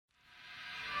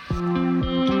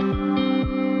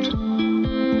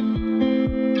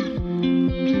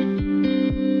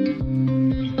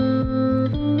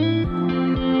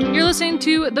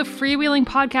to the Freewheeling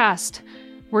Podcast.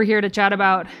 We're here to chat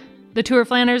about the Tour of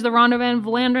Flanders, the Ronde van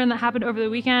Vlaanderen that happened over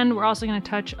the weekend. We're also going to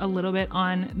touch a little bit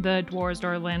on the Dwars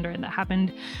door Vlaanderen that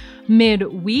happened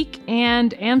midweek,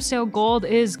 and Amstel Gold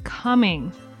is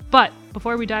coming. But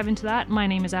before we dive into that, my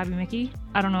name is Abby Mickey.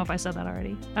 I don't know if I said that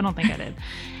already. I don't think I did.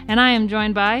 And I am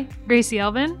joined by Gracie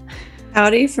Elvin.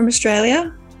 Howdy from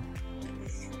Australia.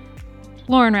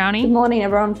 Lauren Rowney. Good morning,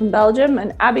 everyone from Belgium.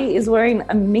 And Abby is wearing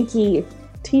a Mickey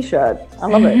t-shirt. I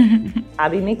love it.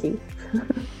 Abby Mickey.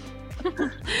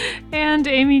 And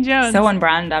Amy Jones. So on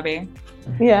brand, Abby.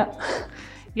 Yeah.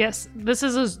 Yes, this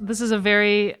is a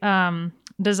very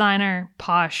designer,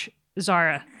 posh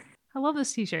Zara. I love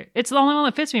this t-shirt. It's the only one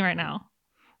that fits me right now.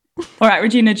 All right,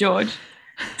 Regina George.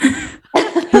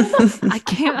 I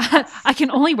can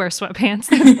only wear sweatpants.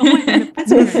 That's the only thing that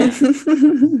fits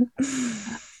me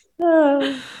right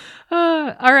now.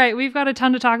 All right, we've got a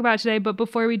ton to talk about today, but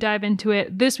before we dive into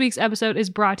it, this week's episode is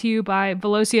brought to you by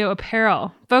Velocio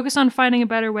Apparel. Focus on finding a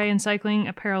better way in cycling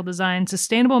apparel design,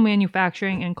 sustainable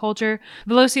manufacturing, and culture.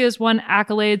 Velocio has won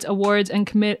accolades, awards,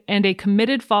 and a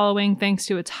committed following thanks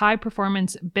to its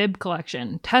high-performance bib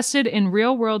collection. Tested in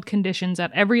real-world conditions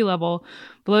at every level,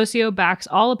 Velocio backs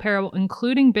all apparel,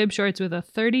 including bib shorts, with a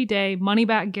 30-day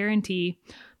money-back guarantee.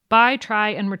 Buy, try,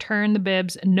 and return the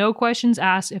bibs, no questions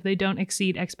asked if they don't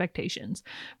exceed expectations.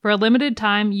 For a limited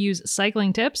time, use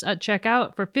Cycling Tips at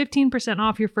checkout for 15%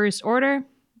 off your first order.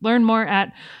 Learn more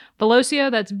at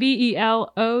Velocio, that's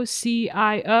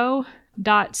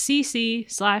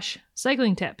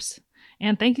velocio.cc/cycling tips.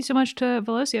 And thank you so much to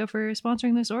Velocio for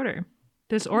sponsoring this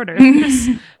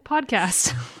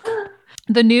podcast.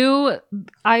 The new,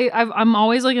 I'm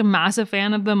always like a massive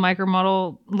fan of the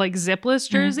Micromodal like zipless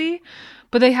jersey.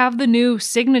 But they have the new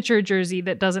signature jersey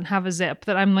that doesn't have a zip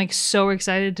that I'm like so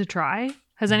excited to try.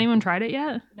 Has anyone tried it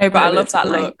yet? No, but I love that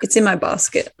look. It's in my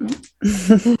basket.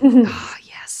 Oh,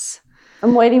 yes.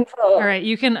 I'm waiting for all right,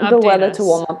 you can the weather us to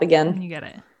warm up again. when you get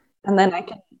it. And then I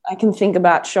can think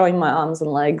about showing my arms and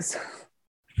legs.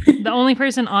 The only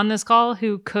person on this call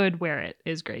who could wear it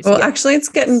is Gracie. Well, actually, it's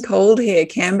getting cold here.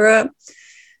 Canberra,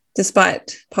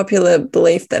 despite popular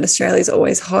belief that Australia is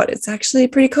always hot, it's actually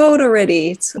pretty cold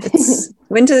already. It's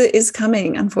winter is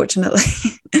coming, unfortunately.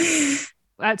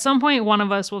 At some point, one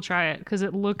of us will try it because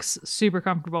it looks super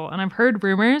comfortable. And I've heard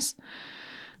rumors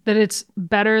that it's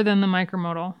better than the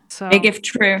Micromodal. So Big if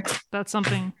true. That's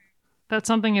something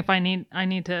if I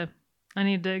need to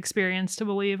experience to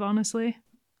believe, honestly,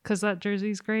 because that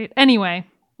jersey's great. Anyway,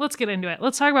 let's get into it.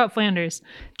 Let's talk about Flanders.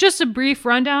 Just a brief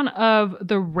rundown of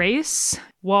the race.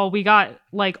 Well, we got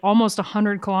like almost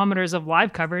 100 kilometers of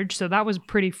live coverage, so that was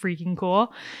pretty freaking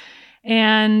cool.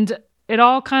 And it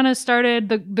all kind of started,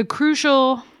 the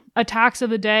crucial attacks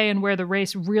of the day and where the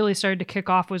race really started to kick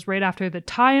off was right after the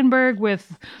Tyenberg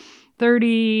with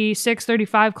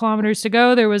 35 kilometers to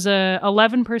go. There was a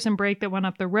 11-person break that went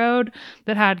up the road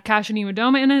that had Kasia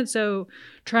Niewiadoma in it, so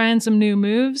trying some new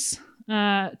moves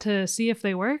to see if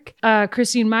they work.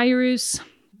 Christine Majerus.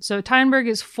 So Tyenberg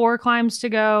is 4 climbs to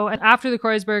go. And after the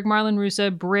Kreuzberg, Marlen Russe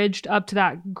bridged up to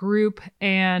that group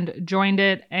and joined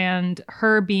it. And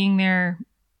her being there,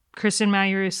 Christine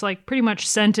Majerus like pretty much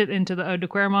sent it into the Ode de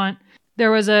Quermont.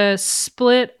 There was a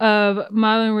split of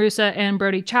Marlen Russe and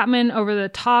Brody Chapman over the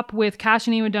top with Kasia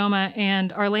Niewiadoma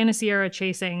and Arlena Sierra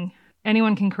chasing.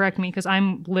 Anyone can correct me because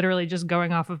I'm literally just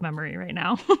going off of memory right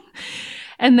now.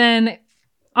 And then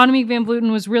Annemiek van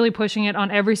Vleuten was really pushing it on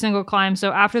every single climb.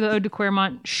 So after the Ode de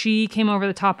Quermont, she came over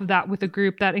the top of that with a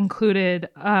group that included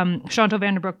Chantal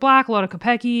van der Broek-Black, Lotte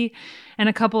Kopecky, and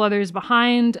a couple others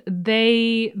behind.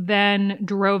 They then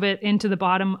drove it into the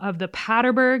bottom of the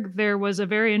Paterberg. There was a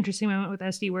very interesting moment with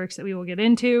SD Worx that we will get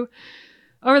into.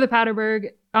 Over the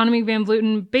Paterberg, Annemiek van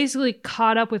Vleuten basically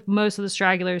caught up with most of the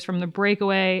stragglers from the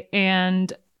breakaway,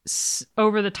 and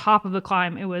over the top of the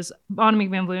climb, it was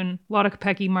Annemiek van Vleuten, Lotte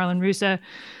Kopecky, Marlen Russe.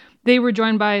 They were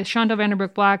joined by Chantal van der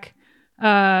Broek-Black,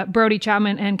 Brody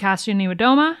Chapman, and Kasia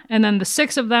Niewiadoma. And then the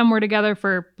 6 of them were together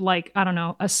for like, I don't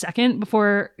know, a second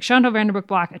before Chantal van der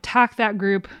Broek-Black attacked that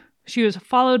group. She was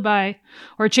followed by,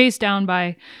 or chased down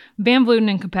by, Van Vleuten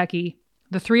and Kopecky.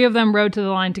 The 3 of them rode to the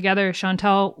line together.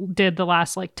 Chantal did the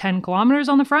last like 10 kilometers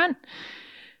on the front.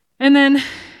 And then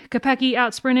Kopecky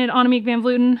outsprinted Annemiek van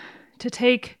Vleuten to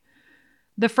take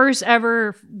the first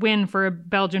ever win for a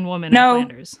Belgian woman in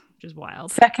Flanders, which is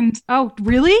wild. Second. Oh,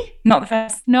 really? Not the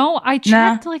first. No, I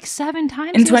checked like 7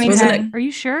 times. In 2010. Are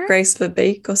you sure? Grace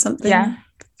Verbeek or something? Yeah.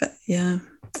 But, yeah.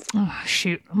 Oh,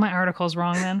 shoot. My article's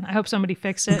wrong then. I hope somebody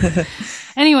fixed it.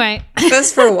 Anyway.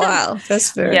 First for a while.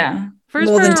 First for yeah.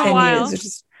 First more for than a 10 while. years. Which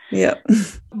is Yep.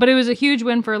 But it was a huge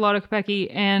win for Lotte Kopecky,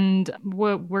 and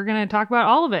we're going to talk about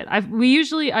all of it. I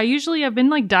usually have been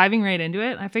like diving right into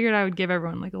it. I figured I would give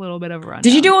everyone like a little bit of a rundown.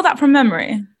 Did you do all that from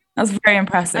memory? That's very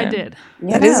impressive. I did.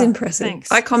 That is impressive.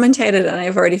 Thanks. I commentated and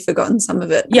I've already forgotten some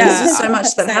of it. Yeah. There's just so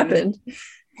much that Same. happened.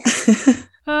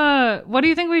 What do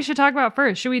you think we should talk about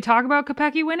first? Should we talk about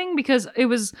Kopecky winning? Because it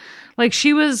was like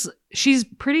she's a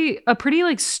pretty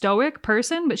like stoic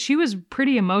person, but she was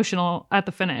pretty emotional at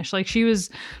the finish. Like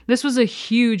this was a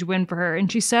huge win for her. And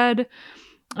she said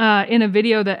in a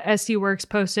video that SD Worx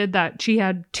posted that she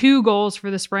had 2 goals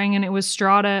for the spring, and it was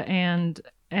Strada and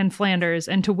Flanders,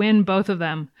 and to win both of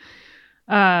them.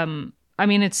 I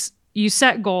mean, you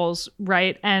set goals,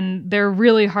 right? And they're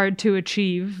really hard to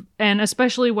achieve. And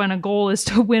especially when a goal is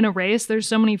to win a race, there's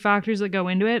so many factors that go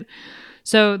into it.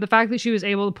 So the fact that she was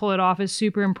able to pull it off is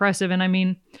super impressive. And I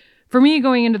mean, for me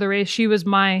going into the race, she was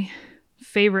my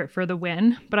favorite for the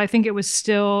win. But I think it was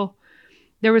still,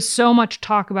 there was so much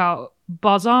talk about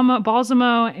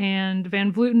Balsamo and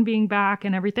Van Vleuten being back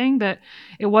and everything that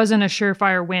it wasn't a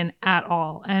surefire win at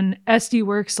all. And SD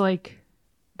Worx, like,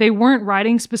 they weren't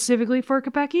riding specifically for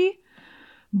Kopecky,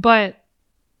 but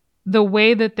the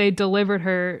way that they delivered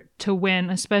her to win,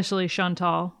 especially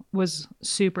Chantal, was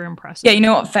super impressive. Yeah, you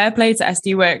know what? Fair play to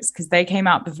SD Worx, because they came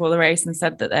out before the race and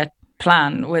said that their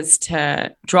plan was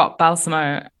to drop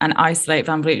Balsamo and isolate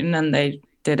Van Vleuten, and they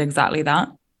did exactly that.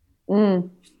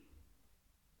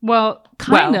 Well,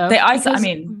 kind of. They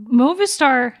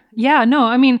Movistar. Yeah, no,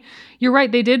 I mean, you're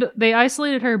right. They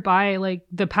isolated her by like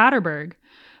the Paterberg,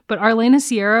 but Arlena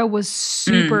Sierra was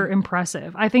super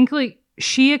impressive. I think like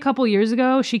a couple years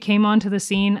ago, she came onto the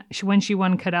scene when she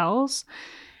won Cadels,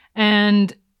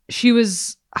 and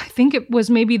I think it was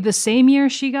maybe the same year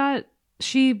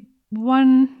she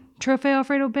won Trofeo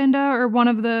Alfredo Binda or one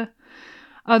of the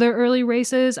other early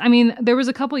races. I mean, there was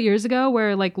a couple years ago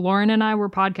where like Lauren and I were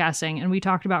podcasting and we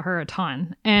talked about her a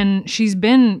ton, and she's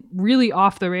been really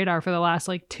off the radar for the last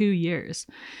like 2 years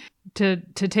to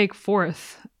take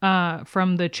 4th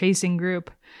from the chasing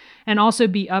group and also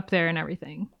be up there and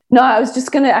everything. No, I was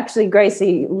just going to actually,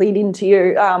 Gracie, lead into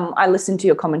you. I listened to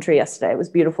your commentary yesterday. It was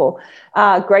beautiful.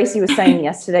 Gracie was saying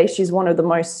yesterday she's one of the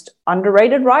most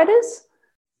underrated riders.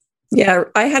 Yeah,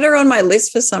 I had her on my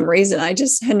list for some reason.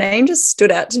 Her name just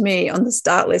stood out to me on the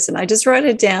start list, and I just wrote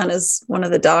it down as one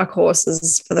of the dark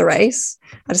horses for the race.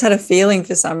 I just had a feeling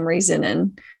for some reason,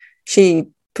 and she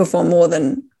performed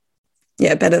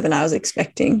better than I was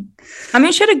expecting. I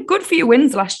mean, she had a good few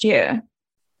wins last year.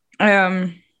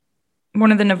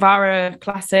 One of the Navarra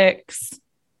Classics,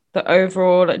 the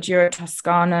overall at Giro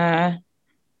Toscana.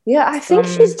 Yeah, I think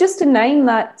she's just a name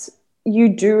that you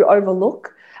do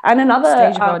overlook. And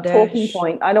another talking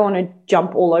point, I don't want to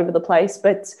jump all over the place,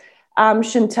 but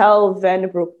Chantal van der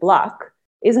Broek-Black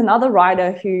is another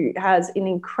rider who has an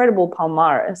incredible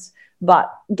palmares,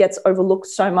 but gets overlooked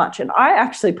so much. And I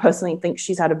actually personally think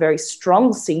she's had a very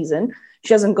strong season.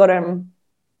 She hasn't got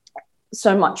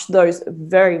so much those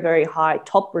very, very high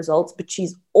top results, but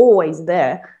she's always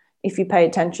there if you pay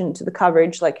attention to the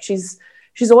coverage. Like she's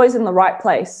always in the right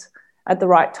place at the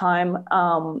right time.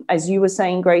 As you were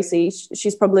saying, Gracie,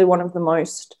 she's probably one of the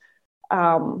most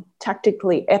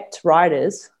tactically apt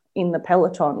riders in the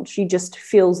peloton. She just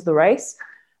feels the race.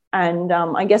 And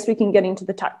I guess we can get into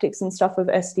the tactics and stuff of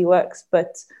SD Worx,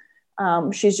 but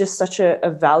she's just such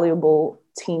a valuable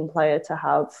team player to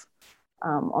have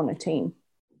on a team.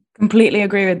 Completely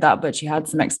agree with that, but she had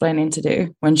some explaining to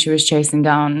do when she was chasing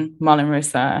down Marlon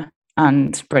Russa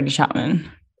and Brody Chapman.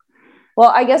 Well,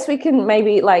 I guess we can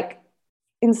maybe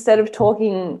instead of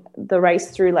talking the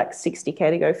race through 60K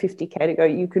to go, 50K to go,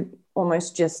 you could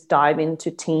almost just dive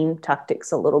into team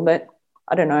tactics a little bit.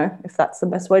 I don't know if that's the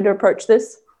best way to approach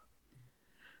this.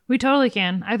 We totally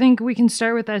can. I think we can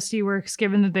start with SD Worx,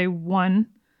 given that they won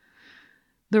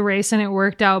the race and it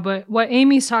worked out. But what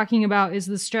Amy's talking about is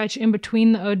the stretch in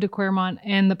between the Ode de Quermont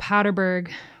and the Paterberg,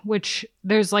 which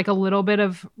there's a little bit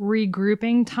of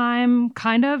regrouping time,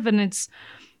 kind of, and it's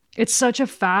such a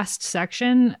fast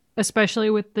section, especially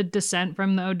with the descent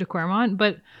from the Ode de Quermont.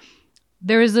 But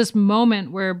there was this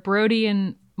moment where Brody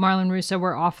and Marlon Russa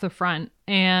were off the front,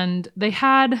 and they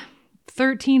had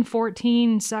 13,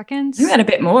 14 seconds. They had a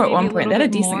bit more at one point. They had a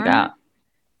decent gap.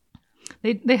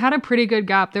 They had a pretty good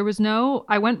gap. There was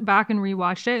I went back and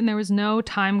rewatched it, and there was no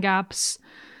time gaps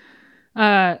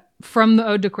from the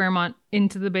Ode de Quermont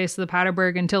into the base of the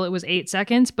Paterberg until it was 8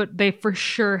 seconds, but they for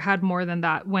sure had more than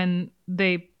that when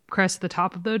they crest the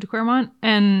top of the Ode de Quermont.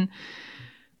 And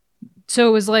so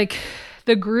it was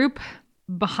the group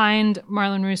behind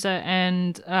Marlon Russa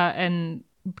and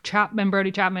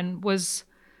Brody Chapman was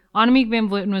Annemiek van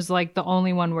Vleuten was like the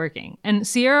only one working. And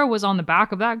Sierra was on the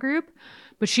back of that group,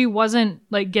 but she wasn't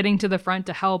like getting to the front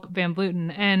to help Van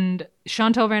Vleuten. And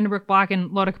Chantal van der Broek-Black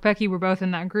and Lotte Kopecky were both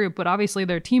in that group, but obviously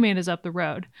their teammate is up the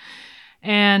road.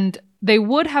 And they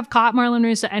would have caught Marlen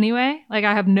Reusser anyway. Like,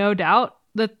 I have no doubt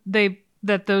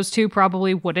that those two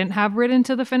probably wouldn't have ridden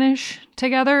to the finish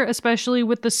together, especially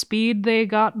with the speed they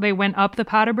got. They went up the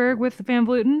Paterberg with Van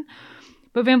Vleuten,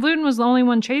 but Van Vleuten was the only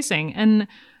one chasing. And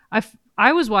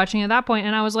I was watching at that point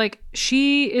and I was like,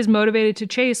 she is motivated to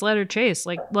chase. Let her chase.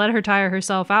 Like, let her tire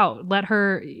herself out. Let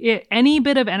her, any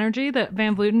bit of energy that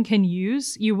Van Vleuten can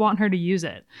use, you want her to use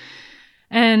it.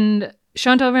 And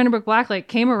Chantal van der Broek-Black like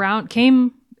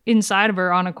came inside of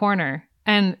her on a corner,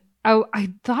 and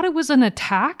I thought it was an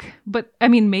attack, but I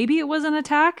mean, maybe it was an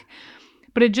attack,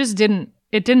 but it just didn't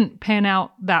pan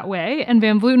out that way. And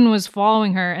Van Vleuten was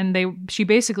following her, and she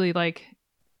basically, like,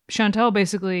 Chantal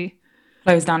basically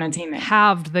closed down her teammate,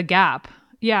 halved the gap,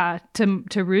 yeah, to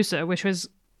Reusser, which was,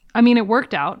 I mean, it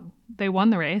worked out. They won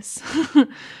the race,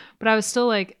 but I was still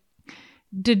like,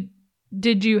 did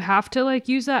you have to like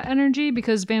use that energy?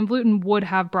 Because Van Vleuten would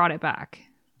have brought it back.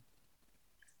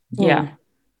 Yeah.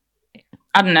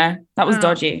 I don't know. That was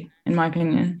dodgy, in my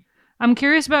opinion. I'm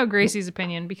curious about Gracie's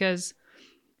opinion because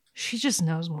she just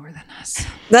knows more than us.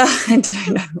 I don't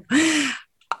know.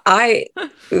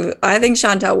 I think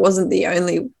Chantal wasn't the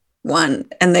only one,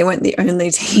 and they weren't the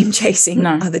only team chasing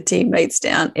other teammates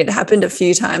down. It happened a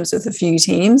few times with a few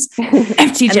teams.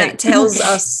 FTJ. And that tells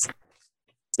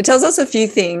us a few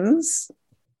things.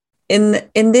 In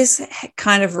this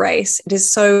kind of race, it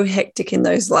is so hectic in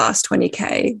those last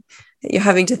 20K that you're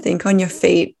having to think on your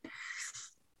feet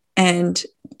and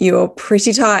you're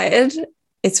pretty tired.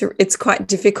 It's quite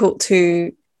difficult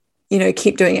to,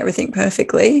 keep doing everything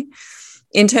perfectly.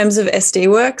 In terms of SD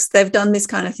Worx, they've done this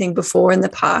kind of thing before in the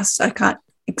past. I can't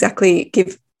exactly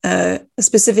give a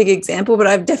specific example, but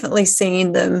I've definitely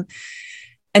seen them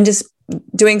and just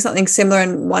doing something similar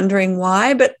and wondering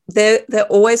why, but they're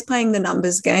always playing the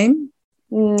numbers game.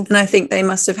 And I think they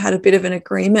must have had a bit of an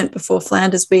agreement before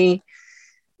Flanders. We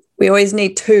always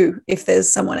need two if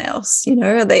there's someone else,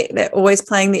 they're always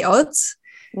playing the odds.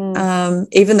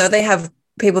 Even though they have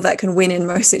people that can win in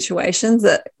most situations,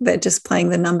 that they're just playing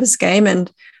the numbers game. And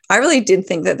I really did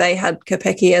think that they had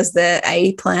Kopecky as their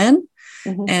A plan.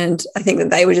 And I think that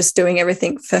they were just doing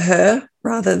everything for her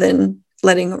rather than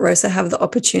letting Rosa have the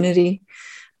opportunity.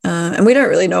 And we don't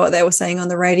really know what they were saying on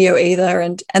the radio either.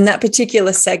 And that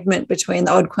particular segment between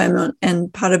the Oud Clermont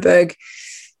and Paterberg,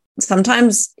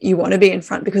 sometimes you want to be in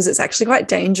front because it's actually quite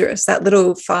dangerous. That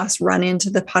little fast run into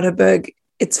the Paterberg,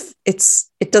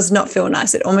 it does not feel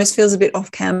nice. It almost feels a bit off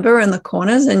camber in the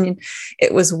corners, and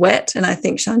it was wet. And I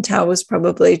think Chantal was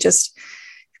probably just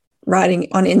riding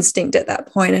on instinct at that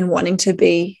point and wanting to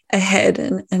be ahead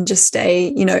and just stay,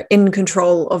 in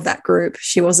control of that group.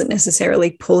 She wasn't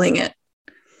necessarily pulling it.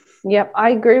 Yep,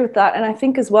 I agree with that. And I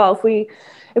think as well, if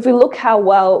we look how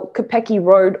well Kopecky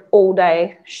rode all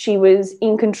day, she was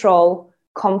in control,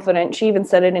 confident. She even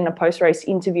said it in a post-race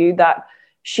interview that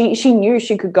she knew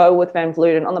she could go with Van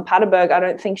Vleuten. On the Paterberg, I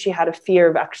don't think she had a fear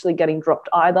of actually getting dropped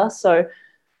either. So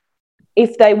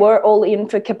if they were all in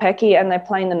for Kopecky and they're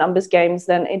playing the numbers games,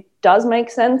 then it does make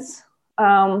sense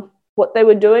what they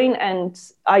were doing. And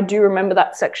I do remember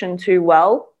that section too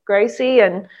well, Gracie.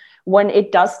 And when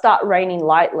it does start raining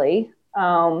lightly,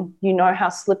 you know how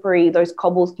slippery those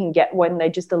cobbles can get when they're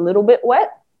just a little bit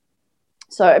wet.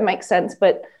 So it makes sense.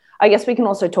 But I guess we can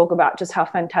also talk about just how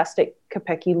fantastic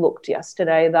Kopecky looked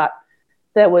yesterday, that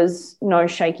there was no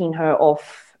shaking her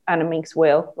off Annemiek's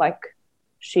wheel. Like,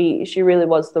 she really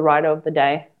was the rider of the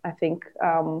day, I think,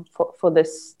 for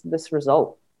this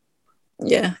result.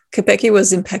 Yeah, Kopecky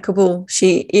was impeccable.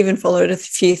 She even followed a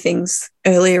few things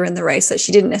earlier in the race that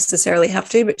she didn't necessarily have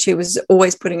to, but she was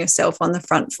always putting herself on the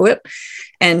front foot.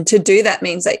 And to do that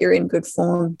means that you're in good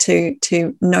form, to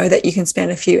know that you can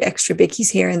spend a few extra bickies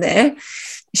here and there.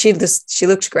 She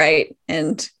looked great,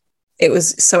 and it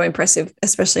was so impressive,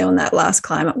 especially on that last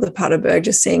climb up the Paterberg,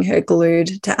 just seeing her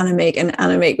glued to Annemiek, and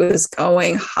Annemiek was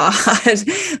going hard.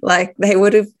 Like, they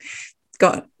would have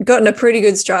gotten a pretty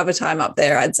good Strava time up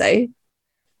there, I'd say.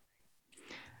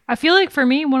 I feel like for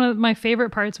me, one of my favorite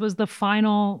parts was the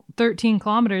final 13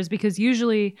 kilometers, because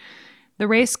usually the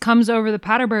race comes over the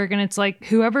Paterberg and it's like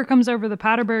whoever comes over the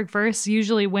Paterberg first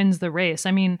usually wins the race.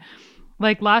 I mean,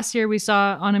 like last year we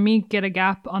saw Annemiek get a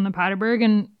gap on the Paterberg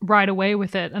and ride away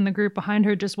with it, and the group behind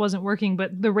her just wasn't working,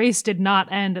 but the race did not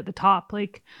end at the top.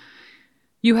 Like,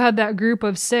 you had that group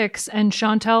of 6, and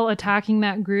Chantal attacking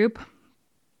that group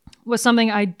was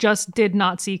something I just did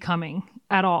not see coming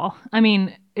at all. I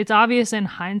mean, it's obvious in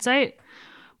hindsight,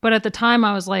 But at the time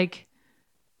I was like,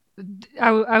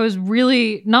 I was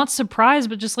really not surprised,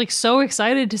 but just like so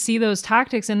excited to see those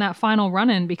tactics in that final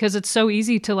run-in, because it's so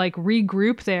easy to like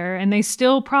regroup there, and they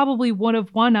still probably would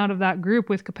have won out of that group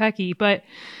with Kopecky. But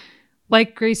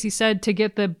like Gracie said, to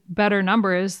get the better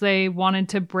numbers, they wanted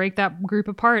to break that group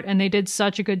apart, and they did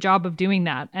such a good job of doing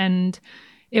that. And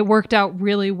it worked out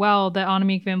really well that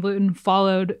Annemiek van Vleuten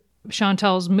followed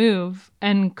Chantel's move,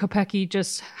 and Kopecky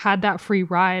just had that free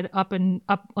ride up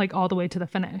like all the way to the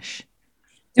finish.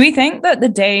 Do we think that the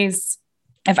days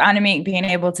of Annemiek being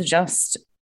able to just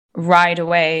ride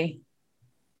away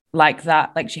like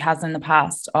that, like she has in the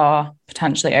past, are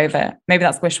potentially over? Maybe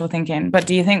that's wishful thinking, but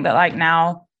do you think that like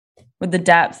now with the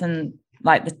depth and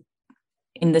like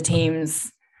in the teams,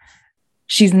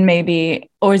 she's maybe,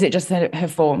 or is it just her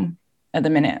form at the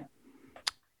minute?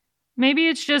 Maybe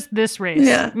it's just this race.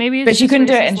 Yeah. Maybe it's but she couldn't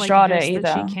do it in like Strada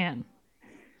either. She can.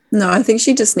 No, I think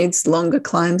she just needs longer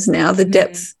climbs now. The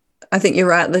depth, I think you're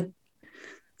right.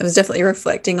 I was definitely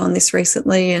reflecting on this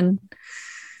recently, and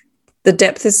the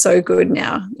depth is so good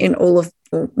now in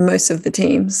most of the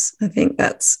teams. I think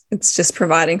it's just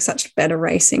providing such better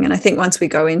racing. And I think once we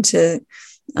go into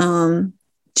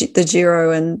the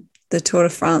Giro and the Tour de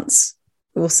France,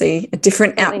 we'll see a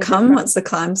different outcome once the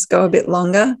climbs go a bit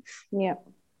longer. Yeah.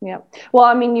 Well,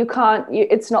 I mean,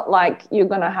 it's not like you're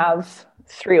going to have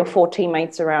 3 or 4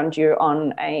 teammates around you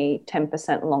on a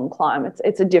 10% long climb.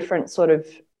 It's a different sort of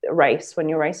race when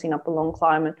you're racing up a long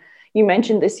climb. And you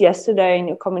mentioned this yesterday in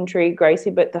your commentary, Gracie,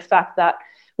 but the fact that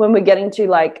when we're getting to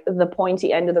like the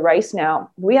pointy end of the race now,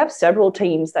 we have several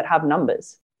teams that have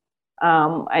numbers.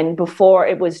 And before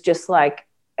it was just like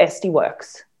SD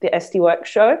Works, the SD Works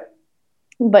show.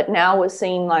 But now we're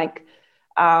seeing like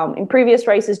in previous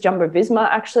races, Jumbo-Visma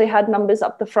actually had numbers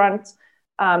up the front.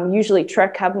 Usually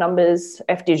Trek have numbers.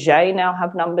 FDJ now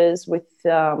have numbers with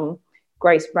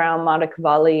Grace Brown, Marta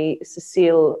Cavalli,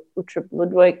 Cecile Uttrup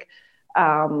Ludwig.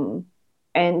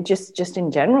 And just in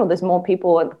general, there's more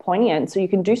people at the pointy end. So you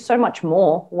can do so much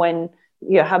more when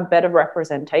you have better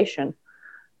representation,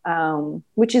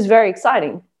 which is very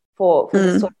exciting for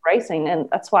this sort of racing. And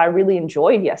that's why I really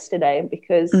enjoyed yesterday,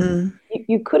 because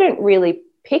you couldn't really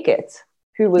pick it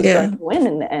who was going to win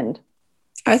in the end.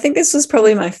 I think this was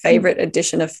probably my favorite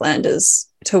edition of Flanders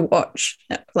to watch.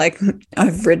 Like,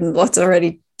 I've ridden lots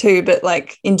already too, but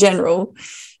like in general,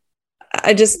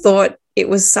 I just thought it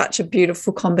was such a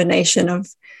beautiful combination of,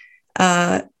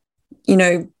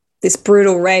 this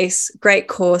brutal race, great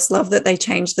course. Love that they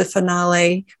changed the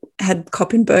finale, had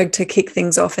Koppenberg to kick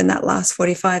things off in that last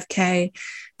 45K.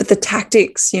 But the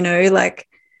tactics,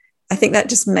 I think that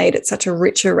just made it such a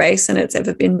richer race than it's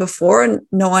ever been before. And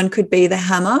no one could be the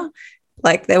hammer.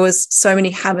 Like, there was so many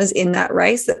hammers in that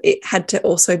race that it had to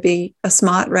also be a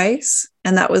smart race.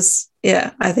 And that was,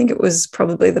 I think it was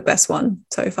probably the best one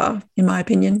so far, in my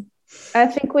opinion. I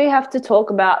think we have to talk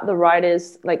about the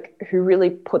riders who really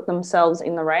put themselves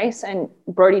in the race. And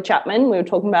Brodie Chapman, we were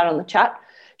talking about on the chat,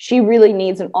 she really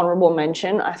needs an honourable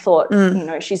mention. I thought,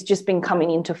 she's just been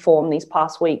coming into form these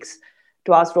past weeks,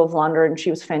 Dwars door Vlaanderen, and she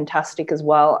was fantastic as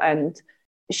well. And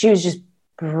she was just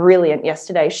brilliant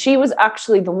yesterday. She was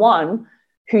actually the one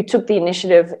who took the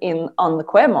initiative on the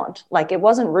Quermont. Like, it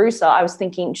wasn't Rusa. I was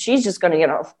thinking she's just going to get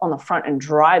on the front and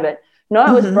drive it. No,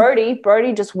 it was Brodie.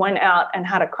 Brodie just went out and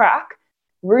had a crack.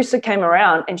 Rusa came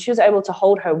around and she was able to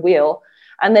hold her wheel.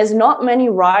 And there's not many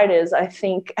riders, I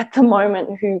think, at the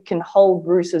moment who can hold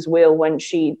Rusa's wheel when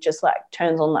she just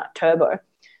turns on that turbo.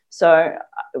 So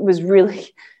it was really,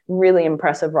 really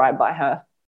impressive ride by her.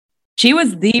 She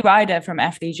was the rider from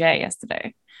FDJ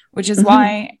yesterday, which is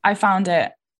why I found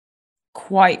it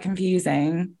quite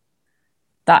confusing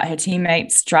that her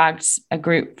teammates dragged a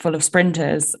group full of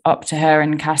sprinters up to her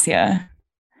and Cassia.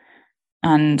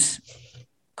 And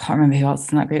can't remember who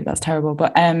else in that group. That's terrible.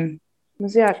 But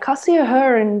Cassia,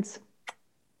 her, and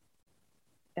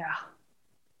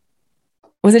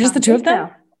was it just the two of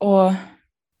them? Or I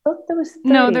thought there was 30.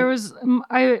 No, there was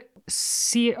Arlena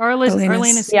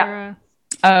Sierra.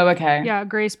 Oh, okay. Yeah,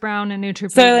 Grace Brown and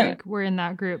Uttrup were in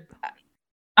that group.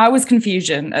 I was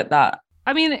confusion at that.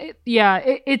 I mean,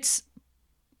 it's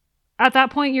at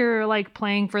that point you're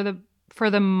playing for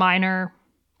the minor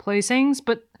placings,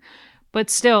 but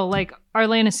still,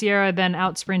 Arlena Sierra then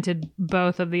outsprinted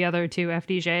both of the other two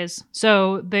FDJs,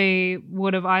 so they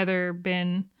would have either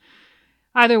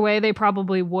way. They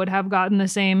probably would have gotten the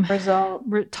same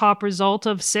top result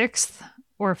of 6th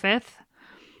or 5th.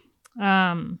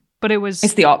 But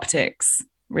it's the optics,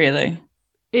 really.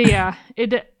 Yeah,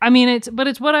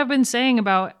 it's what I've been saying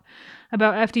about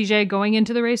FDJ going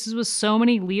into the races with so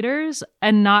many leaders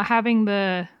and not having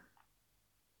the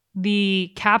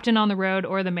the captain on the road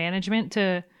or the management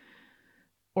to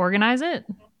organize it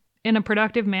in a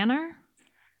productive manner.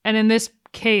 And in this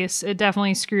case, it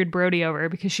definitely screwed Brodie over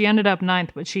because she ended up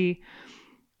 9th, but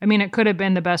it could have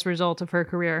been the best result of her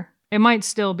career. It might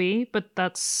still be, but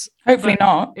that's hopefully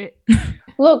not.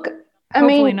 Look,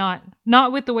 hopefully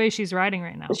not with the way she's riding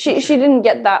right now. She didn't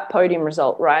get that podium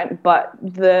result, right? But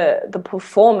the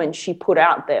performance she put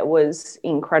out there was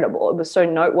incredible. It was so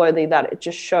noteworthy that it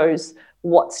just shows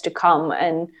what's to come.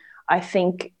 And I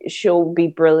think she'll be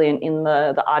brilliant in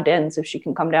the Ardennes if she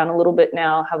can come down a little bit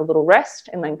now, have a little rest,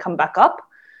 and then come back up.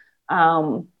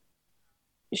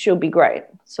 She'll be great.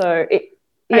 So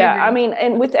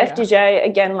and with FDJ,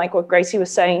 again, like what Gracie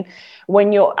was saying,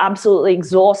 when you're absolutely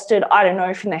exhausted, I don't know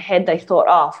if in the head they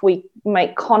thought, if we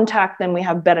make contact, then we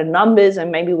have better numbers and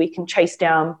maybe we can chase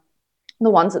down the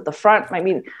ones at the front.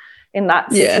 Maybe in that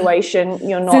situation,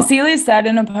 you're not. Cecilia said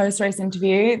in a post-race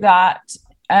interview that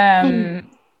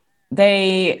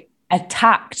they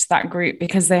attacked that group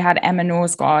because they had Emma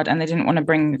Norsgaard and they didn't want to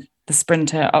bring the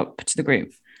sprinter up to the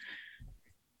group.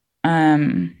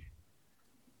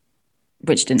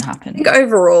 Which didn't happen. I think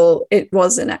overall it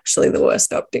wasn't actually the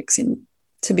worst optics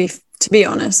to be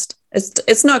honest.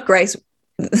 It's not Grace.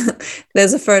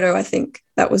 There's a photo I think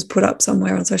that was put up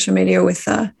somewhere on social media with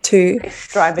 2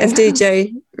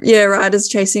 FDJ riders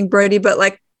chasing Brodie, but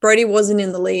like Brodie wasn't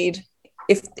in the lead.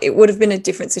 If it would have been a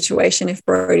different situation if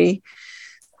Brodie,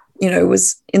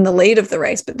 was in the lead of the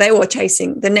race, but they were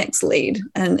chasing the next lead,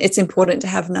 and it's important to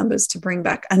have numbers to bring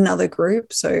back another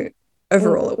group. So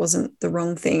overall, it wasn't the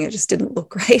wrong thing. It just didn't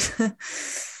look great.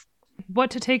 What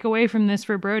to take away from this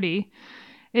for Brodie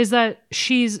is that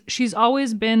she's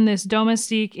always been this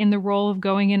domestique in the role of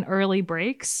going in early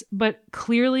breaks, but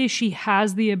clearly she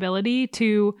has the ability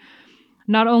to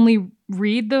not only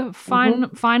read the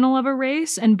final of a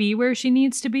race and be where she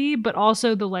needs to be, but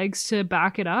also the legs to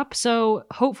back it up. So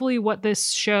hopefully what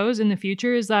this shows in the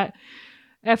future is that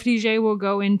FDJ will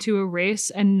go into a race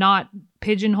and not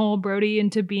pigeonhole Brodie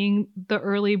into being the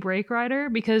early break rider,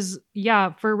 because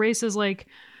for races like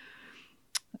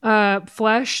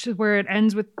Flèche, where it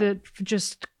ends with the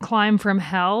just climb from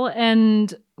hell,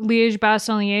 and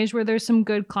Liège-Bastogne-Liège, where there's some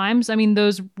good climbs. I mean,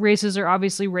 those races are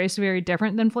obviously raced very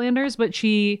different than Flanders, but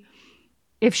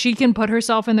if she can put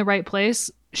herself in the right place,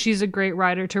 she's a great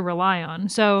rider to rely on.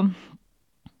 So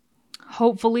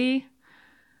hopefully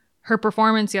her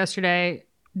performance yesterday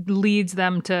leads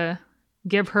them to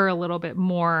give her a little bit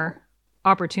more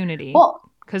opportunity,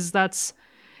 because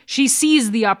she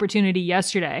seized the opportunity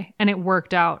yesterday and it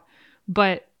worked out.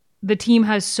 But the team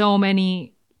has so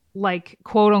many like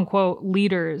quote unquote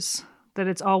leaders that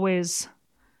it's always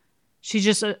she's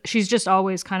just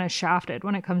always kind of shafted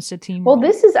when it comes to team role.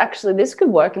 This could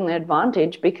work in the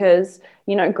advantage because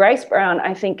Grace Brown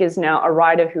I think is now a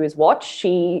rider who is watched.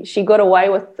 She got away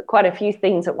with quite a few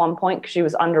things at one point because she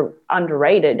was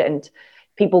underrated and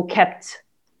people kept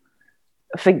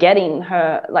forgetting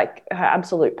her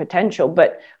absolute potential.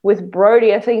 But with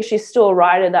Brodie, I think she's still a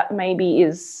rider that maybe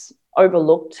is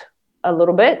overlooked a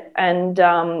little bit. And,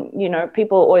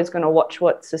 people are always going to watch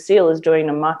what Cecile is doing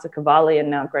and Marta Cavalli and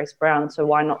now Grace Brown. So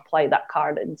why not play that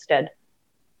card instead?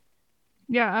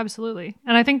 Yeah, absolutely.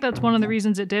 And I think that's one of the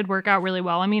reasons it did work out really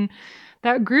well. I mean,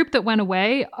 that group that went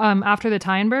away after the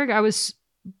Tyenberg,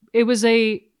 it was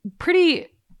a pretty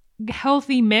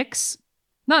healthy mix.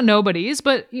 Not nobodies,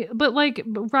 but like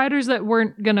riders that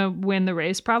weren't gonna win the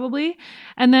race probably,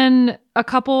 and then a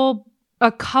couple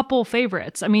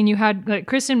favorites. I mean, you had like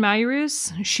Kristin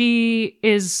Majerus. She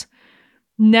is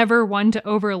never one to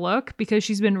overlook because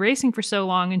she's been racing for so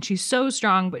long and she's so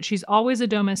strong, but she's always a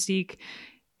domestique.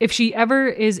 If she ever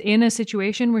is in a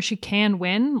situation where she can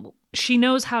win, she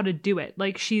knows how to do it.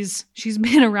 Like she's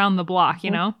been around the block,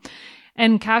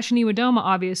 And Kasia Niewiadoma,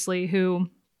 obviously, who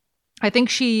I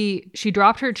think she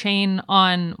dropped her chain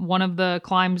on one of the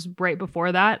climbs right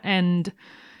before that, and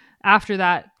after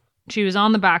that she was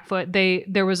on the back foot.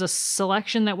 There was a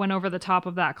selection that went over the top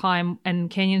of that climb and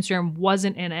Canyon SRAM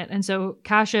wasn't in it, and so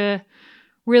Kasia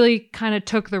really kind of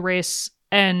took the race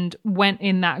and went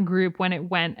in that group when it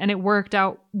went, and it worked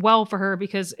out well for her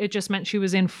because it just meant she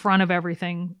was in front of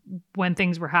everything when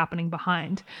things were happening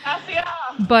behind. Kasia!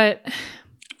 But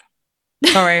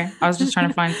sorry, I was just trying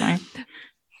to find something.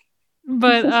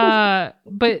 But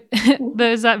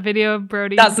there's that video of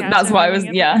Brodie. That's why I was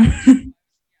yeah.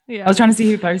 I was trying to see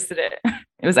who posted it.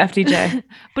 It was FDJ.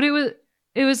 But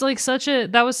it was like such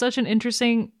an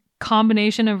interesting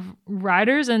combination of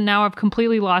riders, and now I've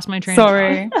completely lost my train of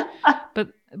thought.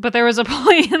 But there was a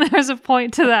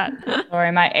point to that.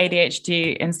 Sorry, my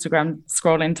ADHD Instagram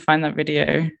scrolling to find that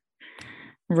video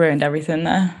ruined everything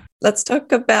there. let's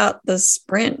talk about the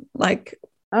sprint. Like,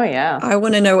 oh yeah, I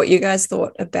want to know what you guys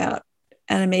thought about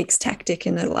Annemiek's tactic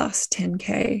in the last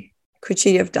 10K. Could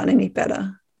she have done any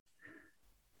better?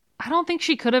 I don't think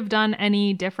she could have done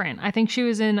any different. I think she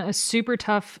was in a super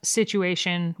tough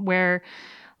situation where,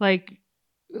 like,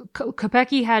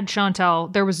 Kopecky had Chantal.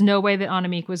 There was no way that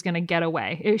Annemiek was going to get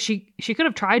away. She could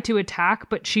have tried to attack,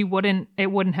 but she wouldn't.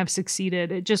 It wouldn't have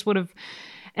succeeded. It just would have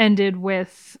ended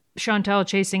with Chantal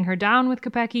chasing her down with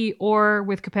Kopecky, or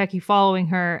with Kopecky following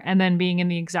her and then being in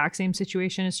the exact same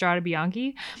situation as Strade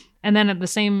Bianchi. And then at the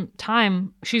same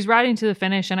time, she's riding to the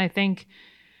finish, and I think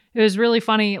it was really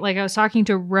funny. Like, I was talking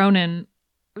to Ronan,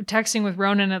 texting with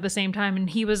Ronan at the same time, and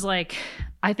he was like,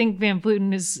 I think Van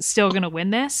Vleuten is still going to win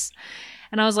this.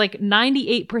 And I was like,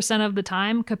 98% of the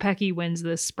time, Kopecky wins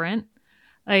this sprint.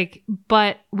 Like,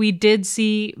 but we did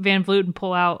see Van Vleuten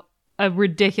pull out a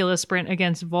ridiculous sprint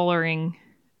against Vollering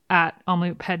at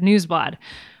Omloop Het Nieuwsblad.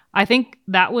 I think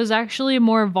that was actually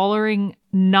more Vollering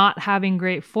not having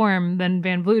great form than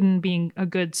Van Vleuten being a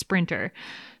good sprinter.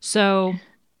 So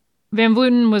Van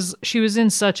Vleuten was in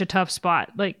such a tough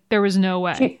spot. Like, there was no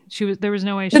way. There was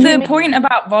no way. The point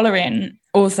about Vollering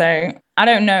also, I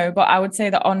don't know, but I would say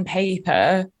that on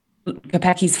paper,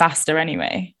 Kopecky's faster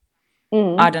anyway.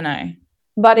 I don't know.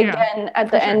 But again,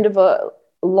 at the end of a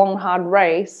long, hard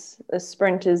race, a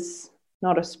sprint is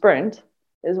not a sprint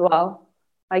as well,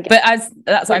 I guess. But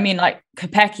that's what I mean, like,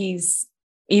 Kopecky's,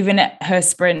 even at her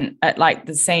sprint at like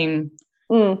the same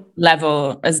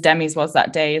level as Demi's was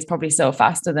that day, is probably still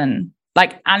faster than,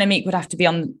 like, Annemiek would have to be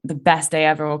on the best day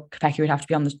ever, or Kopecky would have to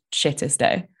be on the shittest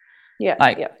day. Yeah.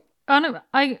 Like,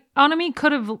 Annemiek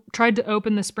could have tried to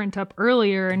open the sprint up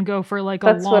earlier and go for like a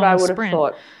long sprint. That's what I would have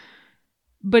thought.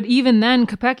 But even then,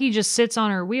 Kopecky just sits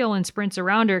on her wheel and sprints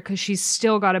around her because she's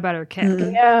still got a better kick.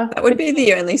 Yeah. That would be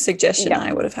the only suggestion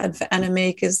I would have had for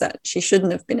Annemiek, is that she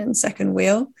shouldn't have been in second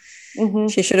wheel.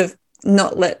 She should have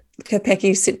not let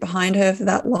Kopecky sit behind her for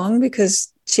that long,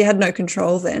 because she had no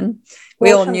control then.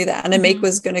 We all knew that Annemiek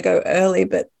was going to go early,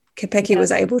 but Kopecky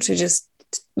was able to just,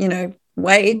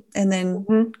 wait and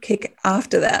then kick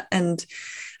after that. And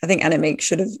I think Annemiek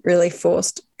should have really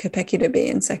forced Kopecky to be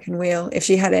in second wheel if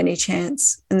she had any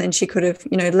chance. And then she could have,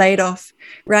 laid off,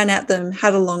 ran at them,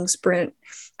 had a long sprint.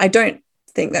 I don't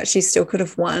think that she still could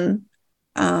have won.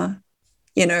 I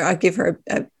give her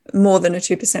a more than a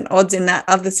 2% odds in that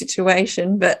other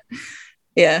situation. But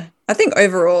yeah, I think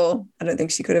overall, I don't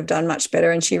think she could have done much better,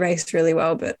 and she raced really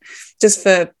well. But just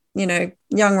for,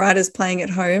 young riders playing at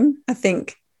home, I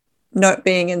think not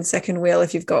being in second wheel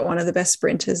if you've got one of the best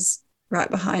sprinters right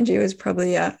behind you is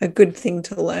probably a good thing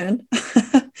to learn.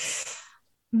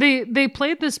 They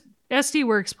played this, SD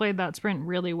Worx played that sprint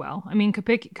really well. I mean,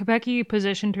 Kopecky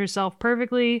positioned herself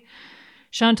perfectly.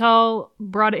 Chantal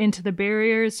brought it into the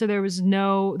barriers, so there was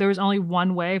only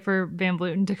one way for Van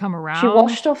Vleuten to come around. She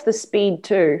washed off the speed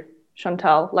too,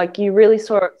 Chantal. Like, you really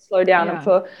saw it slow down. And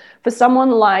for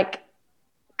someone like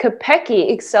Kopecky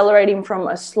accelerating from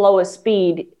a slower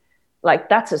speed, like,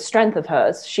 that's a strength of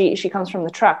hers. She comes from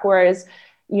the track, whereas,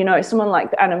 someone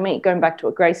like Annemiek, going back to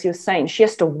what Gracie was saying, she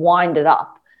has to wind it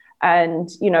up.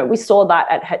 And, we saw that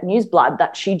at Het Nieuwsblad,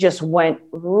 that she just went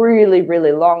really,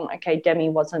 really long. Okay, Demi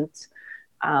wasn't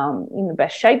in the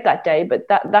best shape that day, but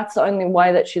that's the only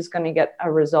way that she's going to get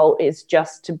a result, is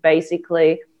just to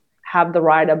basically have the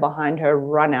rider behind her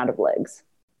run out of legs.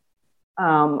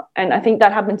 And I think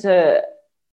that happened to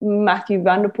Mathieu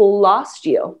van der Poel last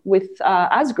year with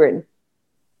Asgreen.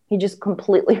 He just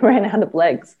completely ran out of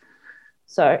legs.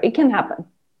 So it can happen.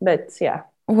 But yeah.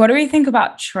 What do we think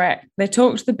about Trek? They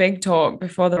talked the big talk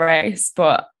before the race,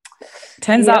 but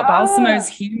turns out Balsamo's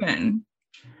human.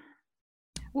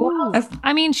 Well,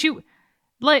 I mean, she,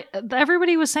 like,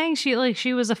 everybody was saying she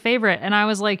was a favorite, and I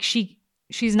was like, she's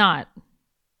not.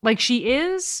 Like, she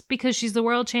is, because she's the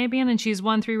world champion and she's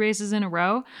won 3 races in a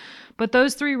row. But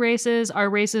those 3 races are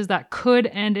races that could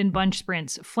end in bunch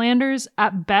sprints. Flanders,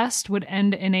 at best, would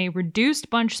end in a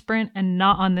reduced bunch sprint, and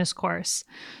not on this course.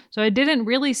 So I didn't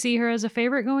really see her as a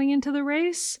favorite going into the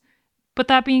race. But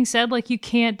that being said, like, you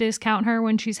can't discount her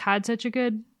when she's had such a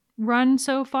good run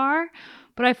so far.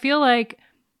 But I feel like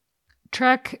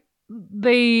Trek,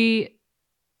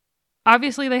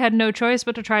 obviously they had no choice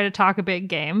but to try to talk a big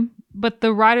game. But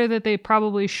the rider that they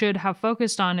probably should have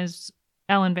focused on is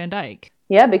Ellen van Dijk.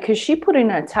 Yeah, because she put in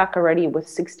an attack already with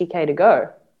 60K to go,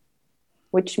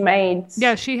 which made...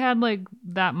 Yeah, she had like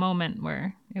that moment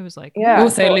where it was like... Yeah.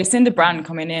 Also, Lucinda Brand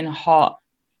coming in hot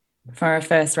for her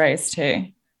first race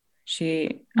too.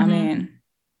 I mean...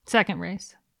 Second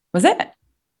race. Was it?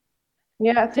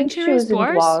 Yeah, I think she was in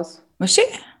Blois. Was she?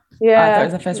 Yeah, I thought it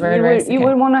was the first road race. You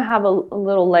would want to have a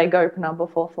little leg opener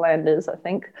before Flanders, I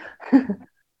think.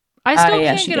 I still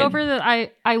can't get over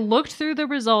that. I looked through the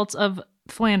results of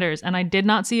Flanders and I did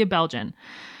not see a Belgian.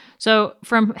 So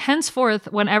from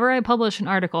henceforth, whenever I publish an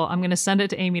article, I'm going to send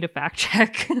it to Amy to fact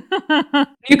check.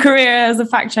 New career as a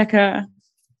fact checker.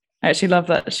 I actually love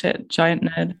that shit. Giant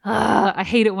nerd. I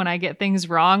hate it when I get things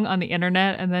wrong on the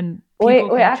internet and then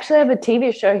we actually have a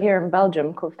TV show here in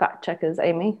Belgium called Fact Checkers,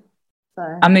 Amy.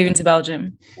 So I'm moving to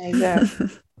Belgium. There you go.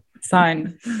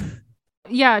 Signed.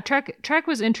 Yeah, Trek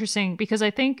was interesting because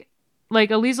I think like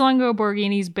Elisa Longo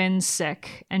Borghini's been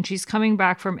sick and she's coming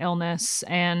back from illness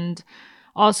and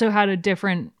also had a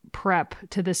different prep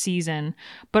to the season,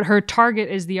 but her target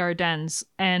is the Ardennes.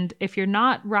 And if you're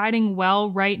not riding well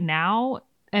right now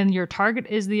and your target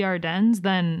is the Ardennes,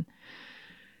 then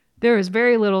there is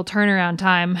very little turnaround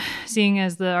time, seeing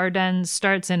as the Ardennes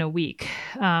starts in a week.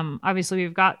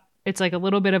 Obviously, it's like a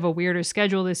little bit of a weirder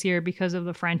schedule this year because of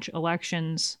the French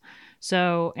elections.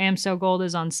 So Amstel Gold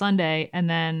is on Sunday, and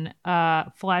then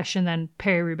Flèche, and then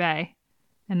Paris-Roubaix,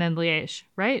 and then Liège,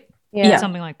 right? Yeah.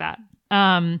 Something like that.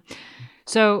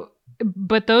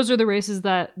 But those are the races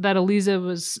that Elisa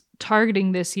was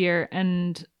targeting this year,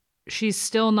 and she's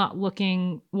still not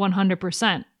looking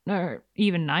 100% or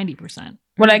even 90%.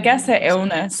 Well, I guess her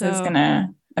illness is going to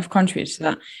have contributed to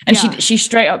that. And she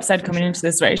straight up said coming into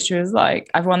this race, she was like,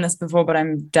 I've won this before, but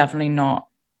I'm definitely not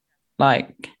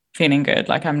like feeling good.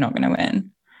 Like I'm not going to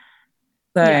win.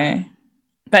 So,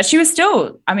 but she was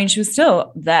still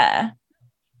there.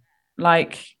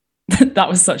 Like that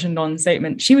was such a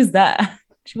non-statement. She was there.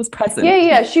 She was present.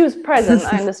 Yeah, she was present.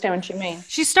 I understand what you mean.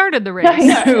 She started the race.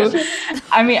 No.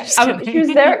 I mean, she was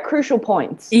there at crucial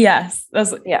points. Yes.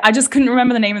 I just couldn't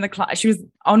remember the name of the climb. She was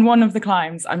on one of the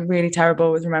climbs. I'm really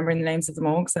terrible with remembering the names of them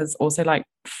all because there's also like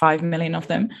 5 million of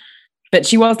them. But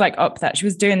she was like up there. She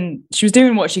was doing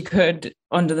what she could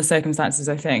under the circumstances,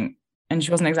 I think. And she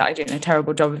wasn't exactly doing a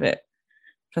terrible job of it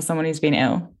for someone who's been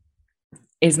ill,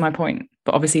 is my point.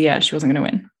 But obviously, she wasn't going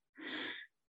to win.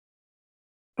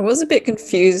 I was a bit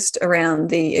confused around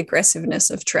the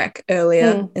aggressiveness of Trek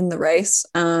earlier in the race.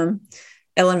 Ellen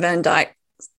van Dijk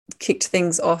kicked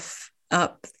things off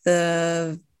up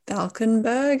the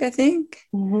Valkenburg, I think.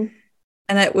 Mm-hmm.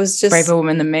 And it was just... Braver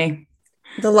woman than me.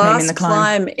 The last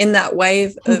climb in that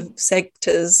wave of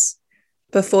sectors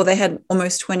before they had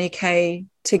almost 20K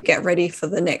to get ready for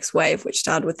the next wave, which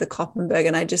started with the Koppenberg.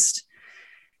 And I just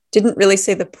didn't really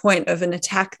see the point of an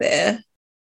attack there.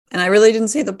 And I really didn't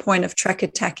see the point of Trek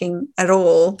attacking at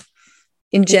all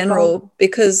in general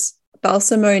because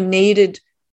Balsamo needed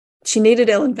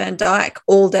Ellen van Dijk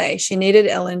all day. She needed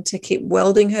Ellen to keep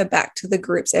welding her back to the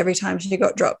groups every time she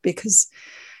got dropped because,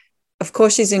 of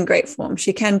course, she's in great form.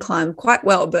 She can climb quite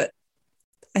well, but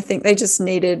I think they just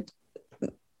needed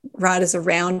riders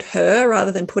around her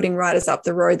rather than putting riders up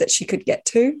the road that she could get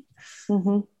to.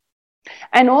 Mm-hmm.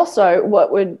 And also what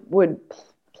would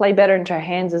play better into her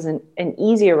hands is an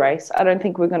easier race. I don't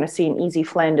think we're going to see an easy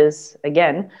Flanders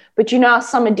again. But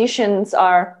some additions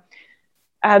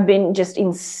have been just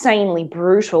insanely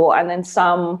brutal, and then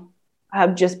some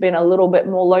have just been a little bit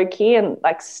more low-key, and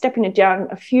like stepping it down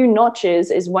a few notches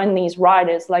is when these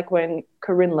riders, like when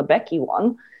Corinne Lebecki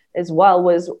won as well,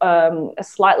 was a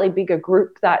slightly bigger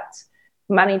group that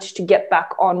managed to get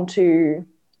back onto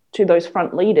those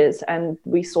front leaders, and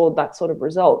we saw that sort of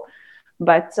result.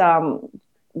 But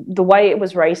the way it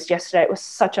was raced yesterday, it was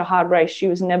such a hard race. She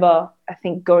was never, I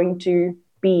think, going to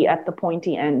be at the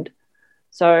pointy end.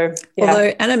 So,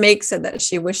 although Anna Meek said that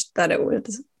she wished that it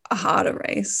was a harder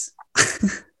race.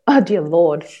 Oh, dear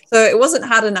Lord. So it wasn't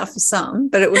hard enough for some,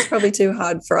 but it was probably too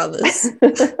hard for others.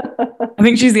 I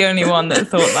think she's the only one that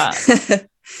thought that.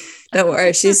 Don't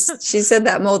worry. She said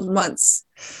that more than once.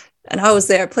 And I was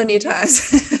there plenty of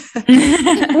times.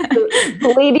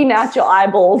 Bleeding out your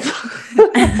eyeballs.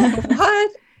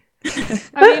 What?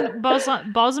 I mean,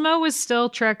 Balsamo was still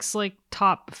Trek's like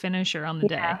top finisher on the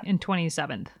day in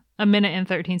 27th, a minute and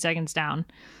 13 seconds down,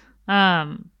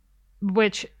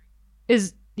 which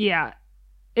is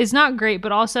not great.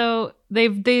 But also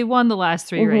they won the last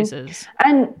 3 races,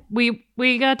 and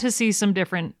we got to see some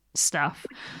different stuff.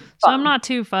 So I'm not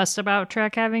too fussed about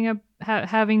Trek having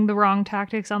having the wrong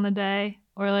tactics on the day,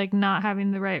 or like not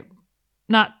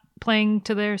playing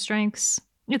to their strengths.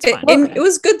 It's fine. It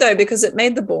was good though because it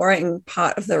made the boring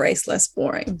part of the race less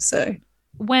boring. So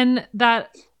when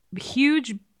that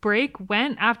huge break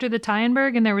went after the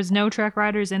Tyenberg and there was no Trek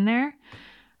riders in there,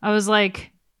 I was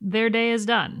like, their day is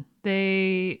done.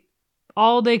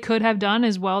 All they could have done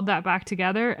is weld that back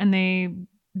together, and they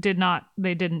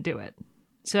didn't do it.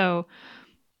 So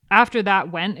after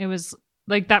that went, it was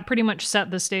like that pretty much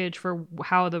set the stage for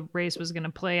how the race was going to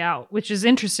play out, which is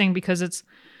interesting because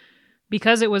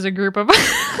it was a group of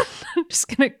I'm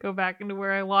just going to go back into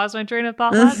where I lost my train of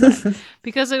thought last time.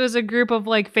 Because it was a group of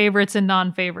like favorites and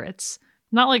non-favorites.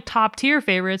 Not like top tier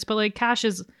favorites, but like Cash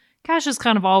is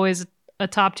kind of always a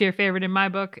top tier favorite in my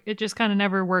book. It just kind of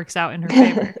never works out in her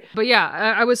favor. But yeah,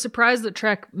 I was surprised that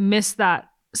Trek missed that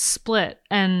split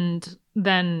and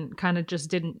then kind of just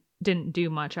didn't do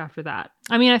much after that.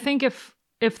 I mean, I think if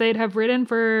they'd have ridden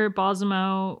for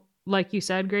Balsamo, like you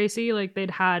said, Gracie, like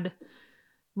they'd had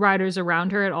riders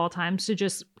around her at all times to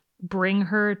just bring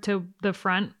her to the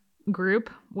front group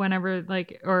whenever,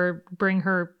 like, or bring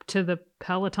her to the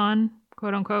peloton,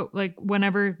 quote unquote, like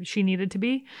whenever she needed to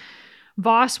be.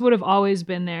 Voss would have always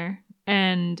been there.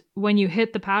 And when you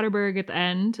hit the Paterberg at the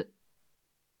end,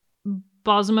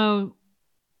 Balsamo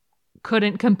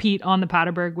couldn't compete on the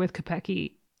Paterberg with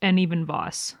Kopecky and even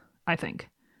Voss, I think.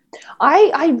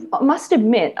 I must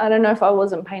admit, I don't know if I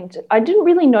wasn't paying attention. I didn't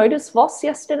really notice Voss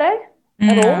yesterday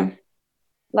at all.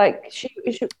 Like she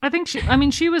I think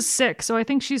she was sick, so I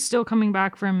think she's still coming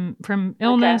back from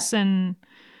illness and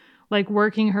like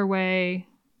working her way.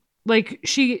 Like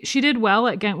she did well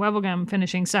at Ghent-Wevelgem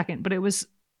finishing second, but it was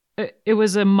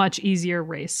a much easier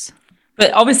race.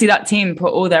 But obviously that team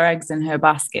put all their eggs in her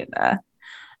basket there.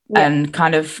 Yeah. And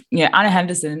kind of, Anna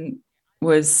Henderson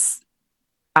was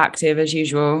active as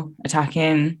usual,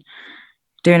 attacking,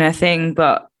 doing her thing,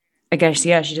 but I guess, she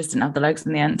just didn't have the legs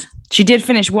in the end. She did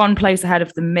finish one place ahead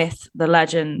of the myth, the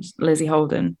legend, Lizzie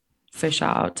Holden. So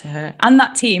shout out to her. And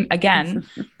that team, again,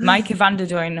 Maaike van der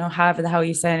Duin, or however the hell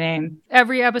you say her name.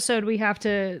 Every episode we have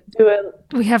to do it.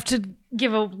 We have to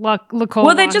give a Lacole.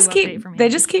 Well, they just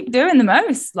keep doing the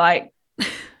most. Like,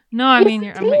 no, I mean,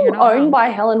 you're not owned wrong. by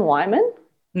Helen Wyman?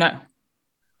 No.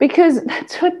 Because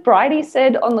that's what Bridie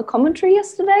said on the commentary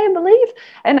yesterday, I believe.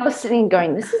 And I was sitting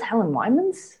going, this is Helen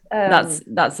Wyman's?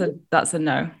 That's a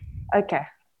no. Okay.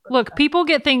 Look, people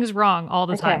get things wrong all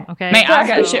the time, okay? Mate, I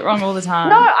get shit wrong all the time.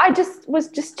 No, I was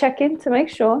checking to make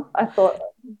sure. I thought.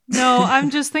 No, I'm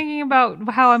just thinking about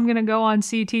how I'm going to go on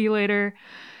CT later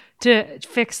to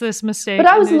fix this mistake. But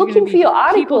I was looking for your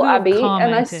article, Abby,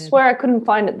 and I swear I couldn't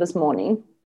find it this morning.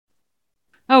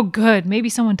 Oh, good. Maybe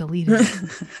someone deleted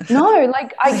it. No,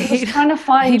 like I was trying to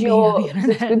find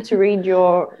it's good to read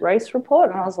your race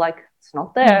report. And I was like, it's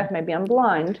not there. Maybe I'm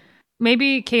blind.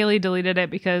 Maybe Kaylee deleted it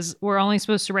because we're only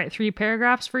supposed to write 3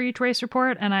 paragraphs for each race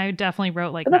report. And I definitely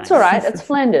wrote like But that's all right. It's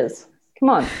Flanders. Come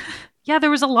on. Yeah,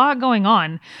 there was a lot going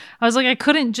on. I was like, I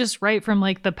couldn't just write from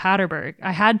like the Paterberg.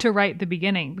 I had to write the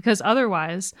beginning because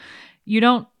otherwise you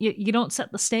don't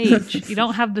set the stage. You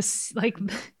don't have this, like,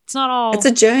 it's not all. It's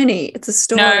a journey. It's a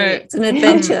story. No. It's an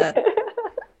adventure.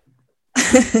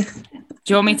 Do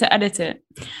you want me to edit it?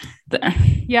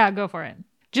 Yeah, go for it.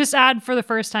 Just add for the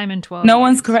first time in 12 No years.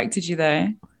 One's corrected you though.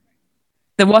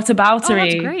 The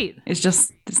whataboutery that's great.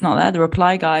 It's not there. The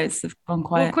reply guys have gone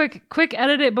quiet. Well, quick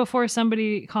edit it before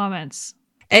somebody comments.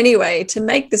 Anyway, to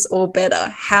make this all better,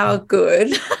 how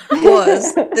good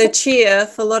was the cheer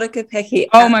for Lotte Kopecky?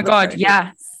 Oh my God,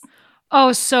 yes.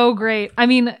 Oh, so great. I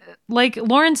mean, like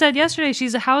Lauren said yesterday,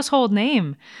 she's a household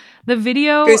name. The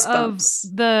video Goosebumps.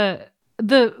 of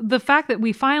the fact that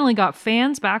we finally got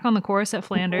fans back on the course at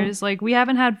Flanders. Like we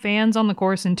haven't had fans on the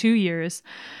course in 2 years.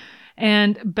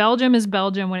 And Belgium is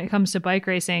Belgium when it comes to bike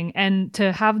racing, and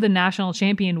to have the national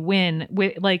champion win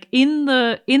with like in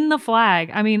the flag.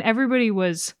 I mean, everyone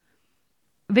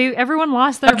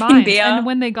lost their minds. And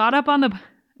when they got up on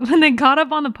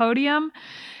the podium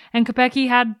and Kopecky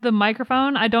had the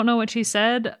microphone, I don't know what she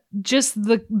said. Just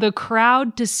the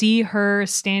crowd to see her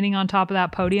standing on top of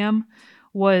that podium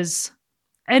was.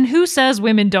 And who says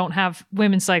women's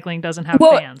cycling doesn't have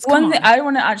fans? One thing I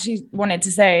wanted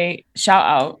to say, shout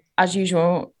out as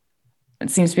usual.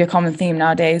 It seems to be a common theme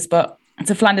nowadays, but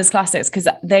to Flanders Classics because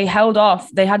they held off.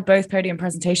 They had both podium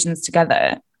presentations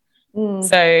together,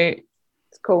 so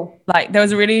it's cool. Like there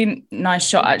was a really nice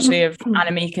shot actually of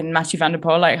Annemiek and Mathieu van der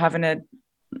Poel like having a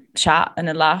chat and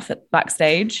a laugh at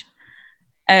backstage.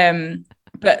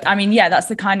 But I mean, yeah, that's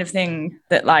the kind of thing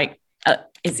that like.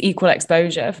 It's equal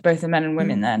exposure for both the men and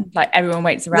women then. Like everyone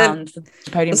waits around for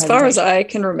the podium. As far as I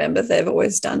can remember, they've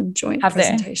always done joint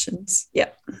presentations. Yeah.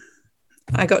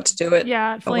 I got to do it.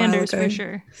 Yeah, at Flanders for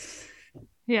sure.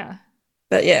 Yeah.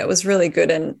 But yeah, it was really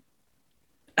good. And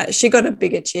she got a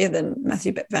bigger cheer than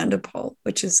Mathieu van der Poel,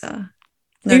 which is no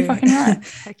fucking right.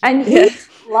 And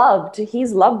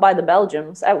he's loved by the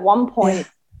Belgians. At one point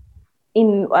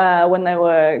when they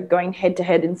were going head to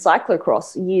head in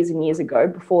cyclocross years and years ago,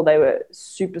 before they were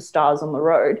superstars on the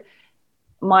road,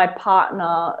 my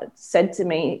partner said to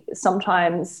me,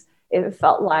 sometimes it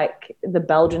felt like the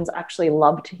Belgians actually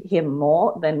loved him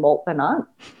more than Wout van Aert.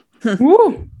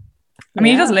 Ooh. I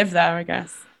mean, he does live there, I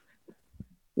guess.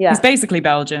 Yeah. He's basically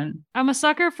Belgian. I'm a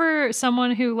sucker for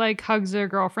someone who like hugs their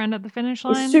girlfriend at the finish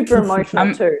line. It's super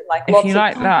emotional too. Like, if you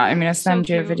like that, I mean, I'll send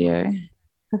you a video.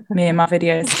 Me and my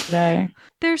videos today.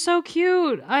 They're so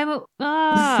cute. I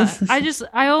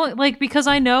only like, because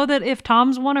I know that if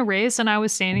Tom's won a race and I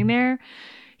was standing there,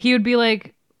 he would be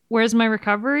like, "Where's my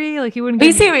recovery?" Like, he wouldn't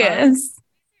be serious.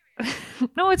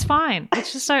 No, it's fine.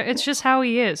 It's just how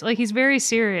he is. Like, he's very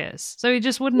serious, so he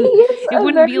just wouldn't. It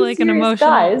wouldn't be like an emotional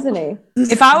guy, isn't he?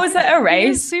 If I was at a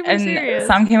race and serious.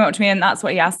 Sam came up to me and that's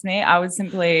what he asked me, I would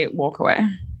simply walk away.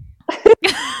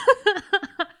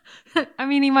 I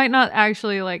mean, he might not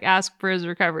actually like ask for his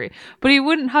recovery, but he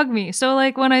wouldn't hug me. So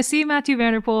like when I see Mathieu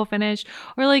van der Poel finish,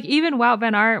 or like even Wout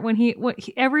van Aert, when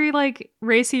every like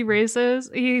race he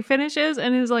races, he finishes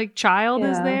and his like child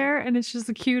is there, and it's just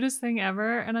the cutest thing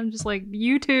ever. And I'm just like,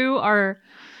 you two are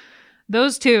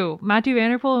those two, Mathieu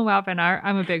van der Poel and Wout van Aert.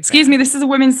 I'm a big Excuse me, this is a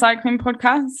women's cycling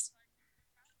podcast.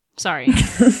 Sorry.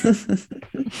 Sorry,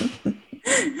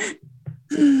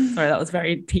 that was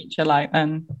very teacher-like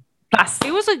then.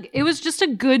 It was just a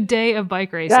good day of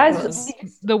bike racing.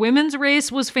 The women's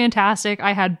race was fantastic.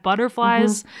 I had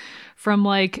butterflies from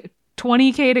like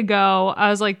 20K to go. I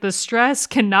was like, the stress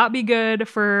cannot be good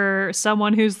for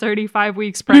someone who's 35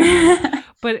 weeks pregnant.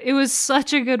 But it was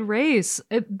such a good race.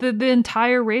 The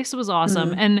entire race was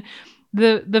awesome. And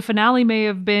the finale may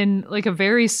have been like a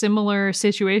very similar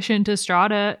situation to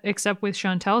Strade, except with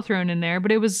Chantel thrown in there.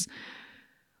 But it was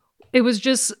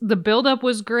just, the buildup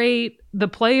was great. The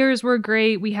players were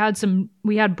great. We had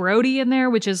Brody in there,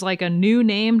 which is like a new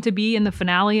name to be in the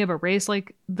finale of a race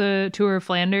like the Tour of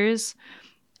Flanders,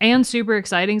 and super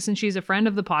exciting since she's a friend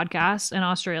of the podcast and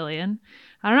Australian.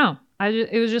 I don't know.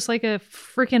 It was just like a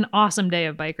freaking awesome day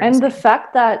of bike racing. And the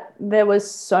fact that there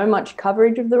was so much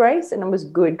coverage of the race, and it was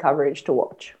good coverage to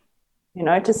watch. You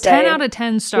know, to say 10 out of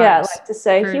 10 stars. Yeah, like to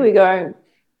say, here we go.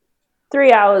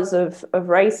 3 hours of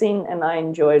racing, and I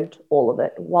enjoyed all of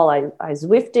it. While I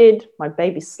Zwifted, my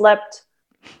baby slept,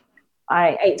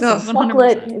 I ate some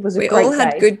chocolate. It was a great day. We all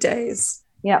had good days.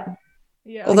 Yeah.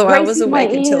 Although I was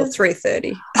awake until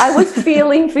 3:30. I was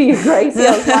feeling for you, Gracie.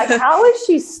 I was like, how is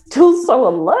she still so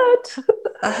alert?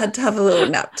 I had to have a little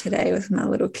nap today with my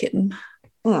little kitten.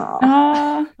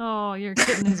 Oh, your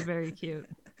kitten is very cute.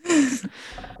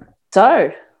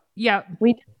 So, yeah.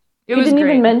 We didn't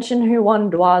even mention who won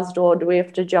Dwars d'Or. Do we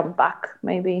have to jump back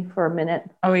maybe for a minute?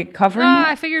 Are we covering it?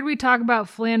 I figured we'd talk about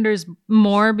Flanders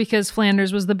more because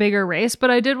Flanders was the bigger race, but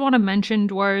I did want to mention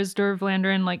Dwars d'Or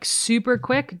Vlaanderen like super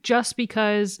quick, just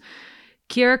because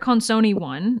Chiara Consoni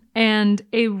won, and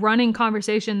a running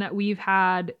conversation that we've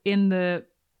had in our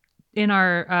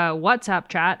WhatsApp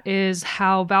chat is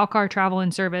how Valcar Travel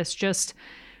and Service just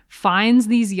finds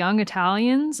these young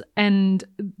Italians and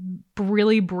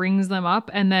really brings them up,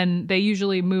 and then they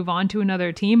usually move on to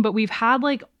another team. But we've had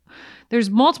there's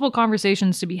multiple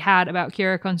conversations to be had about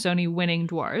Chiara Consoni winning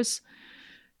Dwars,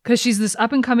 because she's this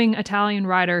up and coming Italian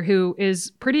rider who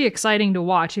is pretty exciting to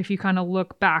watch. If you kind of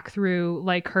look back through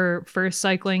like her first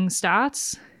cycling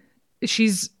stats,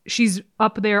 she's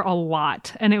up there a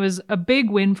lot, and it was a big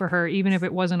win for her, even if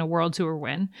it wasn't a World Tour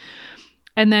win.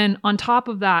 And then on top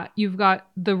of that, you've got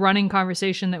the running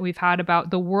conversation that we've had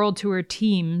about the World Tour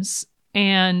teams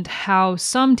and how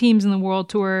some teams in the World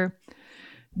Tour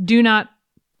do not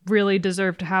really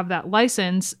deserve to have that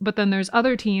license. But then there's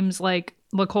other teams like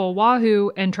Le Col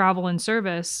Wahoo and Travel and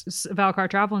Service, Valcar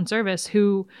Travel and Service,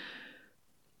 who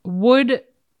would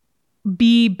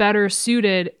be better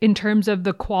suited in terms of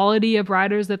the quality of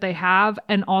riders that they have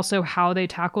and also how they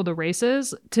tackle the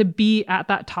races to be at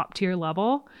that top tier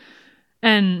level.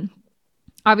 And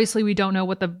obviously we don't know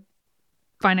what the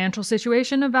financial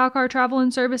situation of Valcar Travel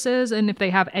and Services and if they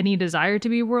have any desire to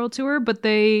be World Tour, but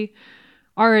they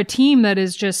are a team that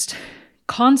is just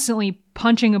constantly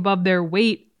punching above their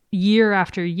weight year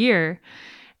after year.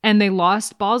 And they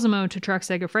lost Balsamo to Trek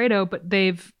Segafredo, but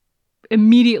they've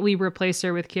immediately replaced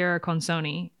her with Chiara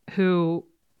Consoni, who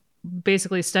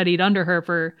basically studied under her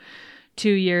for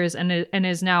 2 years and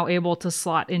is now able to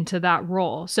slot into that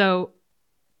role. So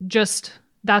just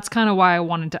that's kind of why I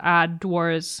wanted to add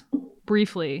Dwars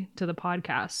briefly to the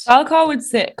podcast. Valcar would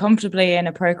sit comfortably in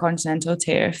a pro continental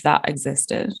tier if that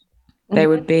existed. They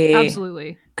would be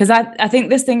absolutely, because I think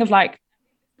this thing of I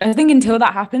think until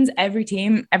that happens, every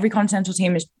continental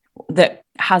team that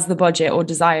has the budget or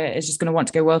desire is just going to want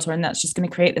to go World Tour, and that's just going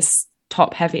to create this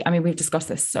top heavy. I mean, we've discussed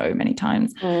this so many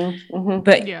times,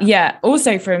 but yeah,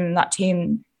 also from that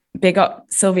team, big up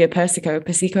Silvia Persico.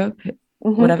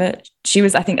 whatever. She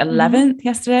was, I think, 11th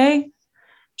yesterday.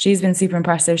 She's been super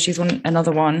impressive. She's won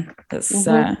another one. That's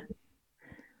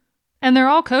and they're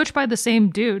all coached by the same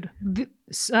dude.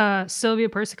 Sylvia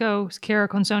Persico, Chiara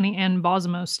Consoni, and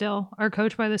Bosimo still are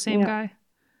coached by the same guy.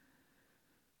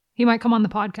 He might come on the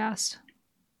podcast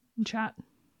and chat.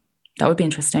 That would be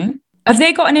interesting. Have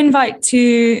they got an invite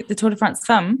to the Tour de France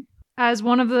Femme? As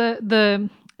one of the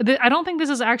I don't think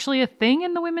this is actually a thing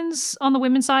on the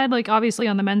women's side. Like, obviously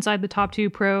on the men's side, the top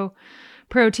 2 pro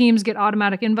teams get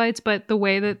automatic invites, but the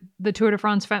way that the Tour de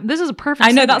France Femme, this is a perfect.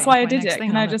 I know, that's why I did it.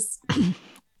 Can I just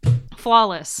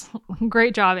flawless.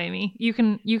 Great job, Amy. You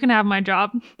can have my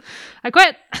job. I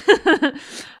quit.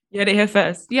 You had it here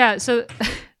first. Yeah. So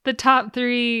the top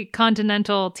 3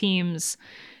 continental teams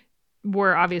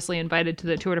were obviously invited to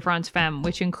the Tour de France Femme,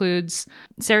 which includes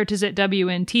Ceratizit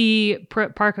WNT,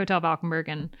 Park Hotel Valkenburg,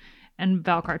 and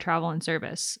Valcar Travel and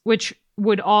Service, which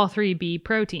would all 3 be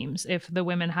pro teams if the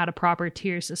women had a proper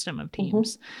tier system of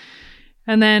teams.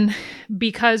 And then,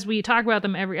 because we talk about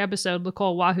them every episode,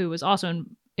 Nicole Wahoo was also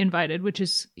invited, which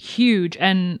is huge.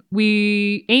 And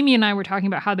Amy and I were talking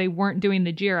about how they weren't doing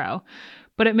the Giro,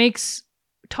 but it makes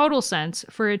total sense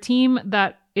for a team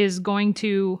that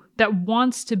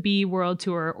wants to be World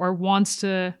Tour or wants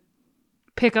to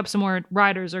pick up some more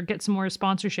riders or get some more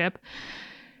sponsorship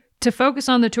to focus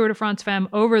on the Tour de France Femme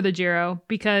over the Giro,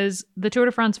 because the Tour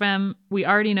de France Femme, we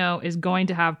already know, is going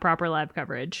to have proper live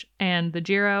coverage. And the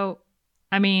Giro,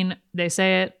 I mean, they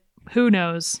say it, who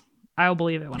knows? I'll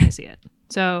believe it when I see it.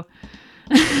 So,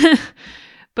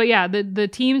 but yeah, the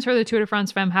teams for the Tour de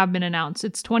France Femme have been announced.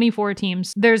 It's 24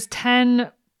 teams. There's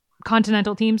 10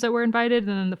 continental teams that were invited,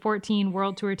 and then the 14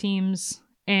 World Tour teams.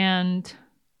 And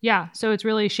yeah, so it's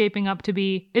really shaping up to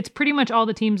be, it's pretty much all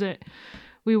the teams that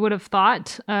we would have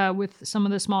thought, with some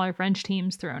of the smaller French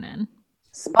teams thrown in.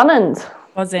 Spannend.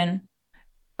 Was in.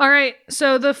 All right,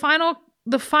 so the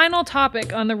final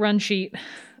topic on the run sheet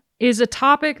is a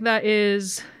topic that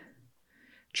is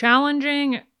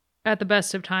challenging at the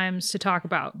best of times to talk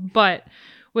about, but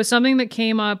was something that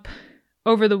came up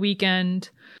over the weekend.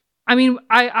 I mean,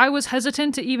 I was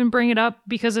hesitant to even bring it up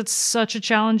because it's such a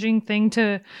challenging thing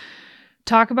to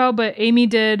talk about, but Amy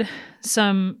did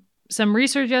some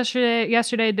research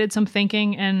yesterday, did some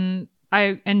thinking, and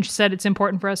said it's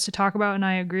important for us to talk about, and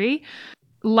I agree.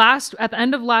 At the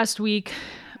end of last week,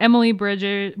 Emily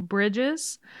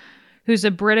Bridges, who's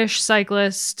a British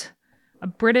cyclist, a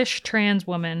British trans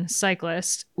woman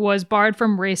cyclist, was barred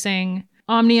from racing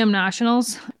Omnium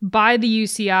Nationals by the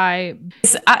UCI.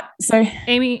 So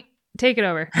Amy, take it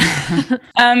over.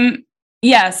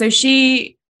 Yeah, so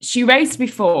she raced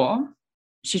before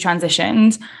she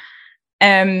transitioned.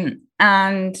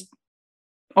 And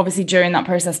obviously during that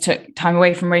process took time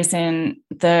away from racing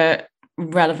the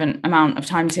relevant amount of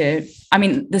time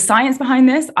the science behind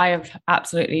this, I'm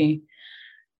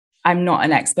not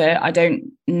an expert. I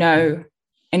don't know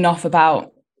enough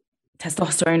about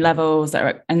testosterone levels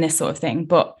and this sort of thing.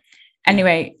 But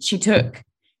anyway, she took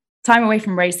time away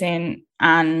from racing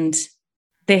and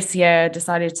this year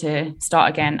decided to start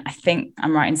again. I think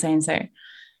I'm right in saying so.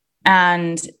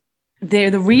 And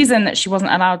the reason that she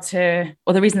wasn't allowed to,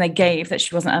 or the reason they gave that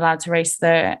she wasn't allowed to race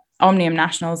the Omnium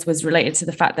Nationals, was related to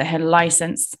the fact that her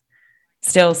license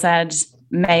still said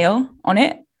male on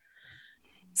it.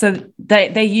 So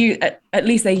they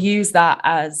use that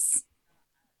as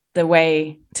the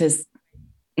way to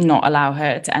not allow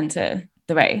her to enter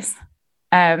the race.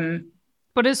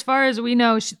 But as far as we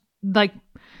know,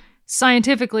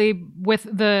 scientifically, with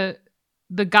the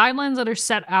guidelines that are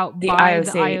set out by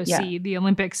the IOC, the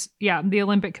Olympics, the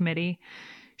Olympic Committee,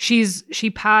 she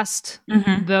passed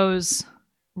those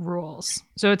rules.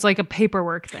 So it's like a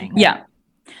paperwork thing. Yeah.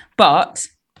 But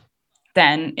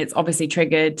then it's obviously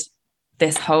triggered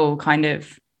this whole kind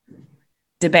of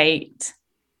debate.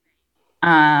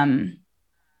 And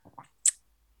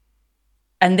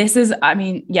this is,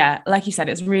 like you said,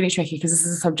 it's really tricky because this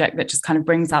is a subject that just kind of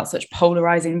brings out such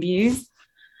polarizing views.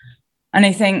 And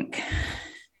I think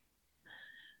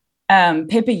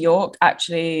Pippa York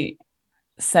actually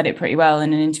said it pretty well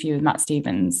in an interview with Matt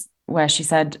Stevens, where she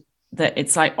said that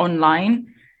it's like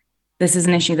online, this is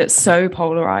an issue that's so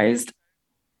polarized.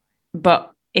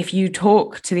 But if you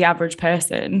talk to the average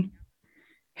person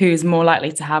who's more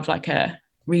likely to have like a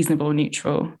reasonable,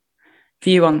 neutral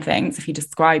view on things, if you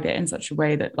describe it in such a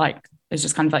way that like it's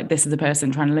just kind of like this is a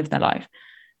person trying to live their life,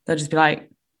 they'll just be like,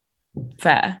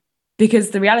 fair. Because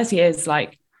the reality is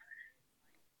like,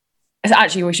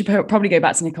 actually we should probably go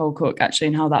back to Nicole Cook actually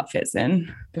and how that fits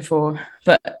in before.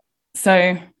 But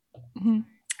so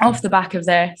off the back of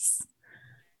this,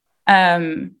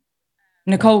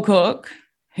 Nicole Cook,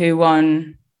 who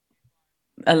won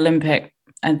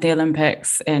the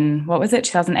Olympics in, what was it,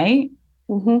 2008?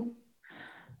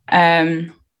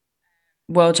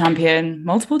 World champion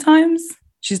multiple times.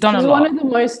 She's done a lot. She's one of the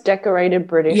most decorated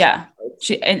British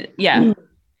athletes.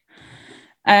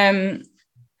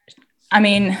 I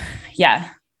mean,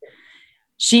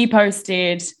 she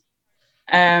posted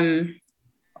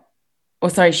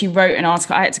she wrote an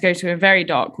article. I had to go to a very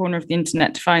dark corner of the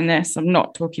internet to find this. I'm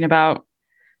not talking about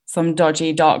some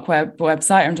dodgy dark web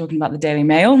website. I'm talking about the Daily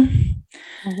Mail.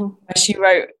 She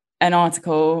wrote an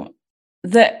article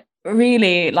that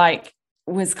really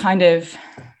was kind of,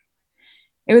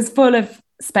 it was full of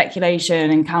speculation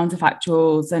and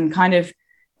counterfactuals and kind of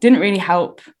didn't really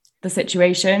help the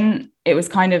situation. It was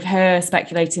kind of her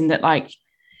speculating that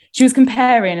she was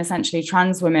comparing essentially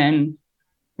trans women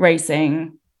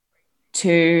racing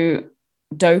to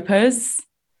dopers,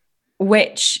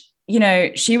 which,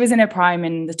 she was in her prime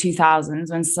in the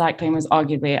 2000s when cycling was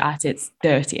arguably at its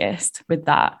dirtiest with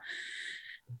that.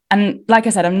 And like I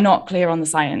said, I'm not clear on the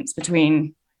science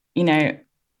between, the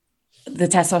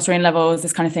testosterone levels,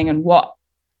 this kind of thing, and what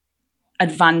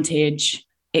advantage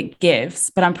it gives.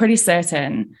 But I'm pretty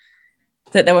certain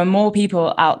that there were more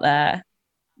people out there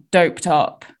doped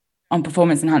up on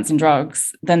performance enhancing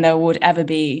drugs than there would ever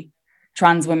be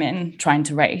trans women trying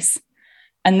to race.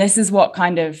 And this is what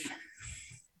kind of...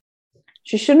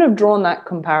 She shouldn't have drawn that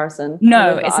comparison.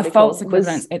 No, it's a false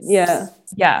equivalence.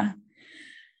 Yeah.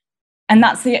 And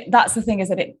that's the thing, is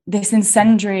that this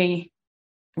incendiary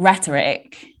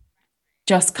rhetoric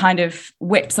just kind of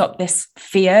whips up this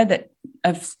fear that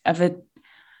of an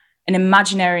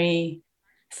imaginary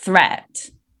threat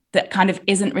that kind of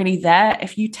isn't really there.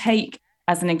 If you take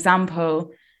as an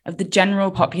example of the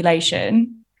general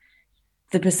population,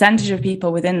 the percentage of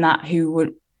people within that who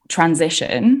would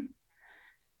transition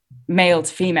male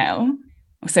to female,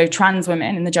 so trans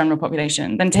women in the general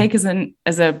population, then take as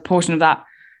a portion of that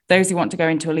those who want to go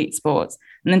into elite sports,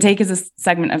 and then take as a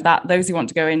segment of that those who want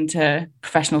to go into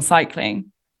professional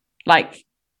cycling.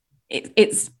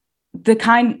 It's the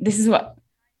kind, this is what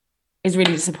is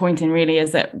really disappointing, really,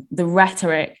 is that the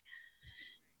rhetoric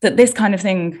that this kind of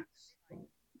thing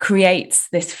creates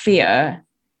this fear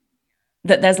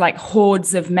that there's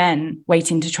hordes of men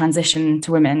waiting to transition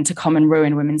to women to come and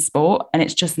ruin women's sport. And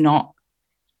it's just not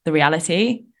the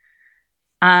reality.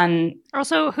 And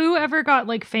also, whoever got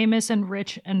famous and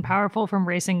rich and powerful from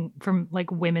racing from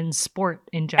women's sport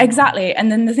in general. Exactly.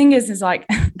 And then the thing is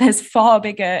there's far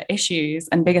bigger issues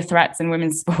and bigger threats in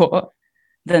women's sport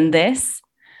than this.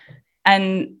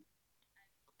 And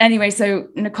anyway, so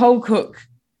Nicole Cook,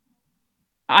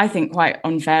 I think quite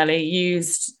unfairly,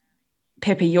 used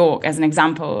Pippa York as an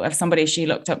example of somebody she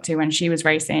looked up to when she was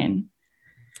racing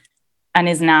and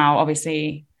is now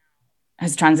obviously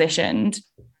has transitioned.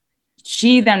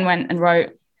 She then went and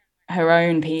wrote her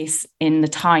own piece in the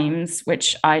Times,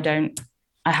 which I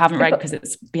haven't read because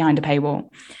it's behind a paywall.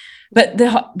 But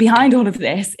behind all of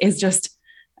this is just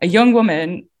a young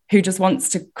woman who just wants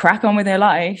to crack on with her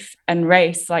life and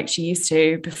race like she used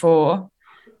to before,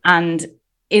 and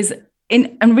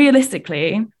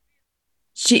realistically,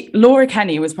 Laura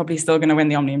Kenny was probably still going to win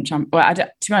the Omnium Champ. Well,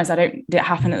 to be honest, did it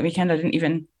happen at the weekend? I didn't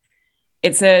even.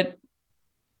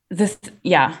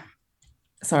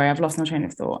 Sorry, I've lost my train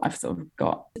of thought. I've sort of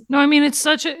got. No, I mean it's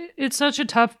such a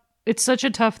tough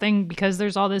thing because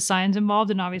there's all this science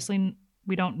involved, and obviously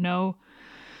we don't know.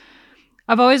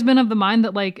 I've always been of the mind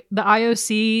that the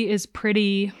IOC is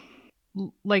pretty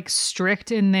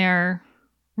strict in their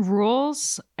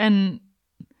rules, and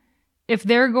if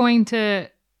they're going to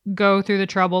go through the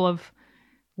trouble of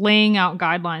laying out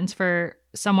guidelines for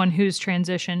someone who's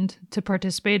transitioned to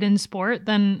participate in sport,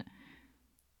 then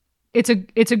it's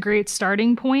a great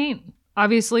starting point.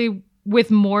 Obviously, with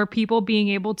more people being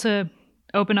able to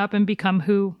open up and become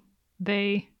who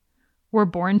they were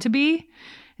born to be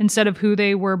instead of who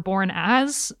they were born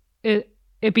as, it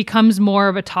becomes more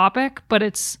of a topic, but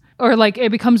it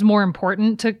becomes more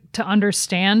important to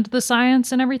understand the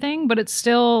science and everything, but it's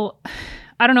still,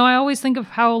 I don't know. I always think of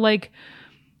how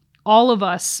all of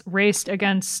us raced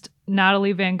against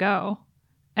Natalie Van Gogh,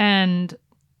 and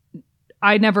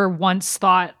I never once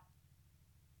thought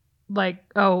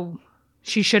oh,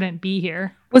 she shouldn't be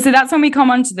here. Well, so that's when we come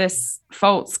onto this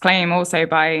false claim also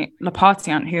by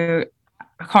Lapartien, who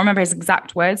I can't remember his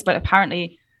exact words, but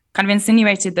apparently kind of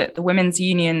insinuated that the women's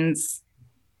unions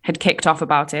had kicked off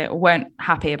about it or weren't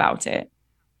happy about it,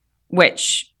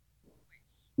 which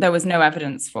there was no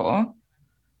evidence for.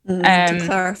 To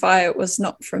clarify, it was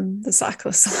not from the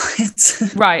Cyclist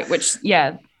Alliance. Right,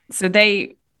 so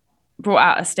they brought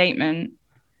out a statement,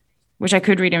 which I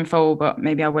could read in full, but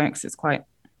maybe I won't because it's quite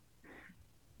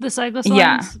The Cyclist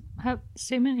Alliance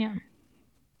statement, yeah.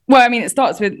 Well, I mean, it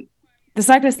starts with the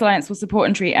Cyclist Alliance will support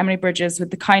and treat Emily Bridges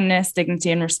with the kindness, dignity,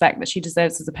 and respect that she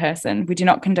deserves as a person. We do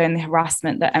not condone the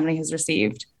harassment that Emily has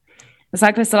received. The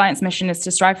Cyclist Alliance mission is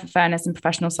to strive for fairness in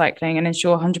professional cycling and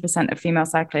ensure 100% of female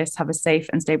cyclists have a safe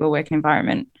and stable working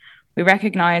environment. We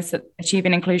recognise that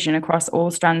achieving inclusion across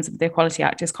all strands of the Equality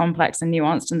Act is complex and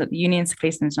nuanced, and that the Union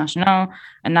Cycliste Internationale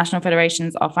and national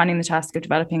federations are finding the task of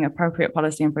developing appropriate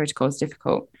policy and protocols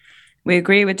difficult. We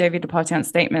agree with David Department's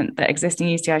statement that existing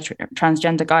UCI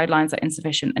transgender guidelines are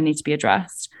insufficient and need to be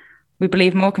addressed. We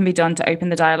believe more can be done to open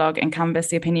the dialogue and canvass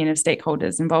the opinion of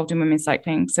stakeholders involved in women's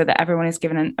cycling so that everyone is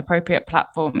given an appropriate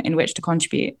platform in which to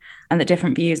contribute and that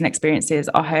different views and experiences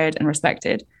are heard and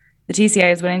respected. The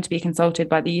TCA is willing to be consulted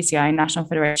by the UCI, national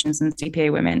federations and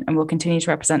CPA women and will continue to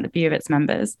represent the view of its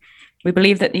members. We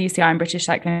believe that the UCI and British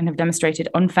Cycling have demonstrated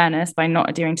unfairness by not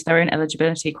adhering to their own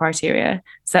eligibility criteria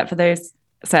set for those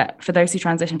who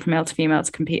transition from male to female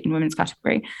to compete in women's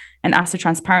category, and ask for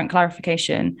transparent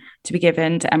clarification to be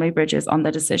given to Emily Bridges on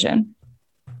their decision.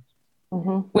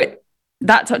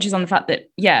 That touches on the fact that,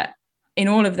 in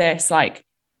all of this, like,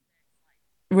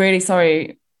 really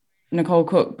sorry, Nicole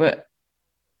Cook, but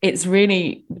it's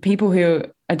really the people who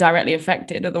are directly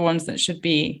affected are the ones that should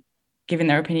be giving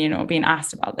their opinion or being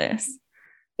asked about this.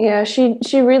 Yeah, she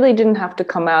really didn't have to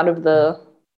come out of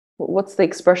what's the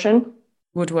expression?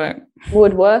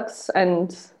 Woodworks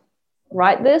and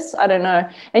write this. I don't know.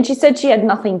 And she said she had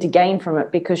nothing to gain from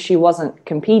it because she wasn't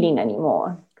competing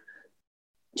anymore.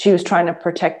 She was trying to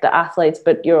protect the athletes,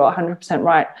 but you're 100%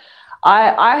 right.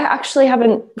 I actually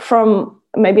haven't,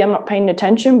 maybe I'm not paying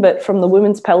attention, but from the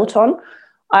women's peloton,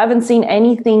 I haven't seen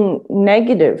anything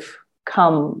negative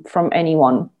come from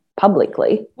anyone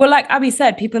publicly. Well, like Abby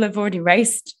said, people have already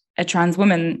raced a trans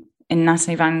woman in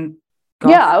Natalie Van Gogh.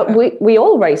 Yeah, we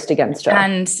all raced against her.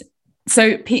 And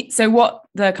so what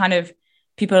the kind of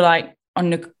people like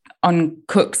on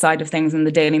Cook's side of things and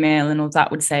the Daily Mail and all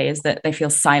that would say is that they feel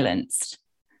silenced.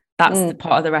 That's the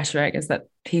part of the rhetoric, is that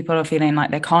people are feeling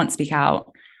like they can't speak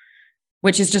out,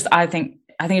 which is just, I think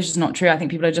it's just not true. I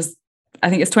think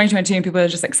it's 2022 and people are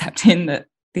just accepting that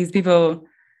these people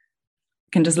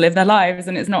can just live their lives,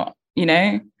 and it's not,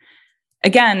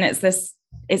 again, it's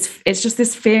just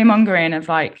this fear mongering of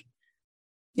like,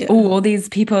 all these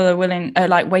people are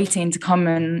waiting to come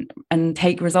and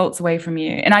take results away from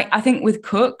you. And I think with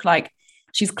Cook, like,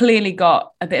 she's clearly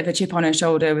got a bit of a chip on her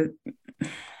shoulder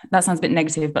that sounds a bit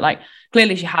negative, but like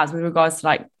clearly she has with regards to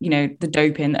like, the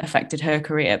doping that affected her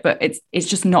career, but it's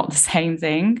just not the same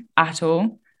thing at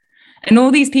all. And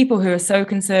all these people who are so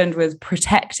concerned with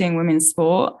protecting women's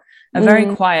sport are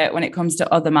very quiet when it comes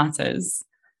to other matters.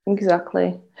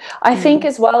 Exactly. I think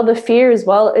as well, the fear as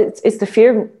well, it's the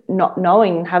fear of not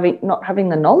knowing, not having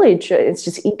the knowledge. It's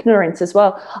just ignorance as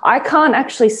well. I can't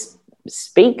actually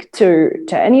speak to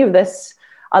any of this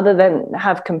other than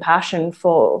have compassion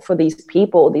for these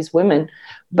people, these women.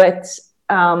 But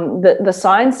the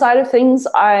science side of things,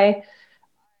 I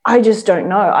just don't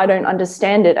know. I don't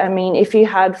understand it. I mean, if you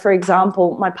had, for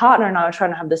example, my partner and I were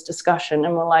trying to have this discussion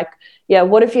and we're like,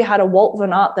 what if you had a Wout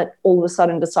van Aert that all of a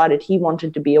sudden decided he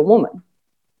wanted to be a woman?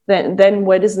 Then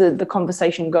where does the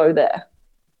conversation go there?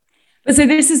 But so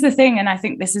this is the thing, and I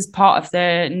think this is part of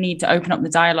the need to open up the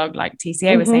dialogue, like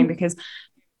TCA was saying, because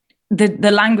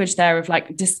the language there of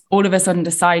like just all of a sudden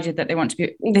decided that they want to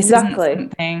be, this isn't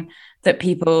something that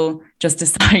people just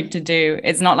decide to do.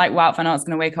 It's not like Wout van Aert's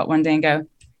going to wake up one day and go,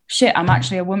 shit, I'm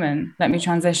actually a woman, let me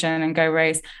transition and go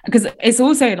race. Because it's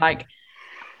also like,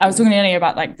 I was talking earlier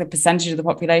about like the percentage of the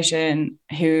population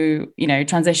who,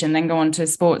 transition, then go on to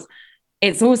sports.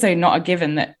 It's also not a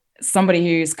given that somebody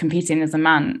who's competing as a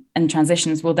man and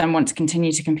transitions will then want to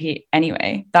continue to compete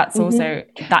anyway. That's also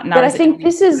that narrative. But I think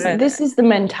this is the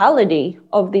mentality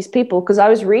of these people, because I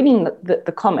was reading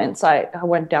the comments. I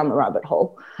went down the rabbit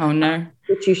hole. Oh no.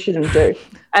 Which you shouldn't do.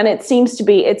 And it seems to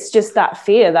be, it's just that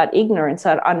fear, that ignorance,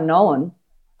 that unknown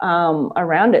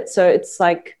around it. So it's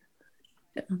like,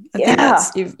 I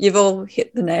think you've all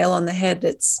hit the nail on the head.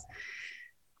 It's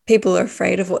people are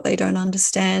afraid of what they don't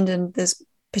understand, and there's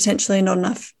potentially not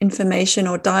enough information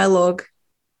or dialogue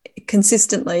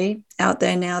consistently out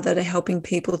there now that are helping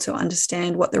people to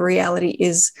understand what the reality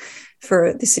is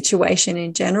for the situation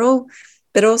in general,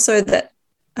 but also that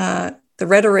the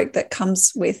rhetoric that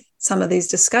comes with some of these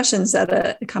discussions that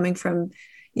are coming from,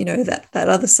 that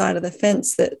other side of the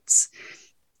fence, that's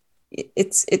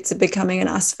it's becoming an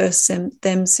us versus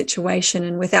them situation.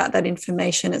 And without that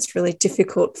information, it's really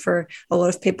difficult for a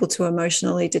lot of people to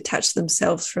emotionally detach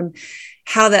themselves from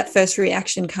how that first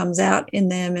reaction comes out in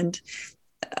them. And,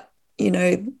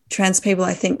 trans people,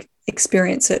 I think,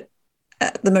 experience it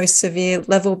at the most severe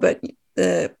level, but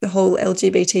the whole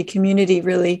LGBT community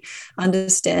really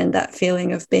understand that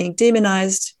feeling of being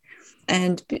demonized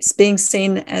and being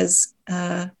seen as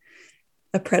a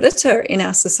predator in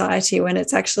our society, when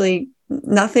it's actually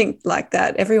nothing like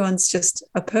that. Everyone's just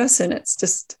a person. It's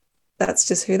just, that's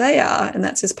just who they are, and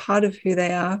that's just part of who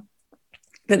they are.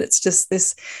 But it's just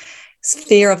this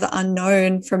fear of the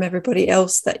unknown from everybody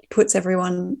else that puts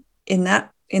everyone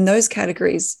in those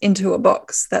categories into a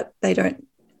box that they don't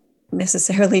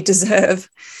necessarily deserve.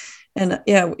 And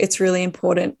yeah, it's really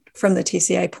important from the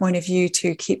TCA point of view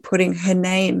to keep putting her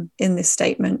name in this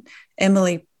statement.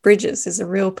 Emily Bridges is a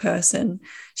real person.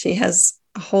 She has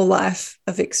a whole life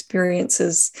of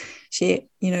experiences. She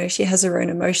has her own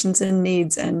emotions and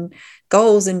needs and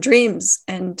goals and dreams.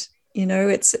 And,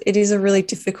 it is a really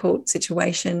difficult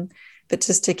situation, but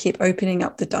just to keep opening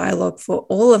up the dialogue for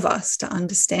all of us to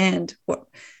understand what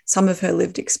some of her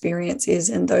lived experience is,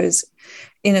 and those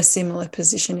in a similar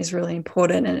position is really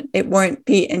important. And it won't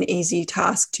be an easy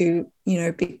task to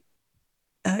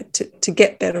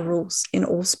get better rules in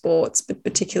all sports, but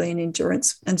particularly in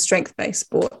endurance and strength-based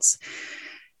sports.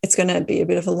 It's going to be a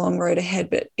bit of a long road ahead,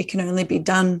 but it can only be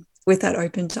done with that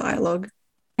open dialogue.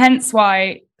 Hence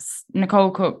why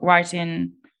Nicole Cook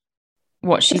writing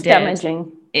what she did,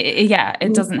 damaging.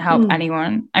 It doesn't help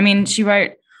anyone. I mean, she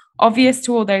wrote, obvious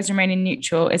to all those remaining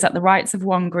neutral is that the rights of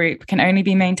one group can only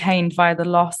be maintained via the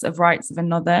loss of rights of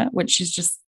another, which is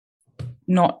just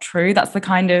not true. That's the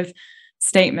kind of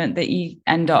statement that you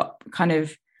end up kind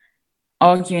of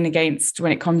arguing against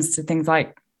when it comes to things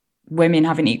like women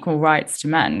having equal rights to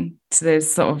men. So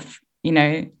there's sort of,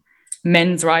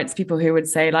 men's rights, people who would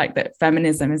say like that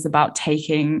feminism is about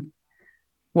taking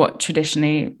what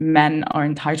traditionally men are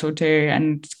entitled to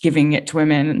and giving it to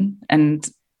women, and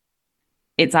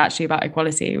it's actually about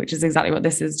equality, which is exactly what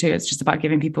this is too. It's just about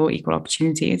giving people equal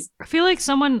opportunities. I feel like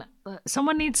someone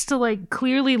needs to like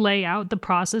clearly lay out the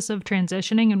process of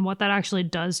transitioning and what that actually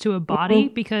does to a body,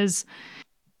 because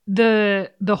the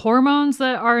hormones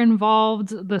that are involved,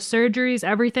 the surgeries,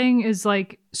 everything is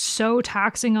like so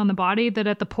taxing on the body that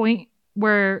at the point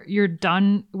where you're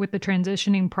done with the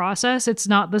transitioning process, it's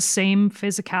not the same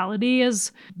physicality,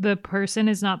 as the person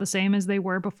is not the same as they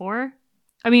were before.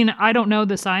 I mean, I don't know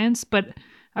the science, but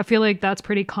I feel like that's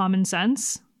pretty common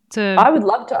sense. I would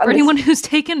love to. For anyone who's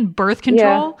taken birth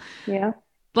control, yeah,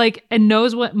 like, and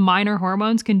knows what minor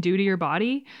hormones can do to your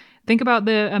body. Think about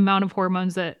the amount of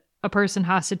hormones that a person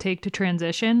has to take to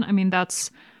transition. I mean, that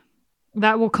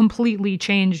will completely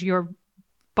change your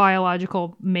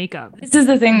biological makeup. This is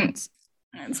the thing.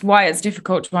 It's why it's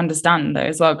difficult to understand though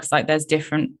as well, because like there's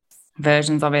different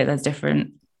versions of it. There's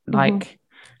different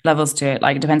levels to it.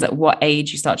 Like it depends at what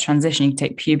age you start transitioning. You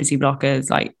take puberty blockers.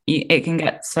 Like it can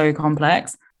get so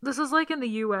complex. This is like in the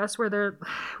US where they're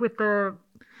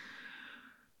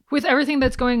with everything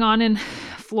that's going on in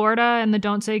Florida and the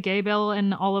Don't Say Gay bill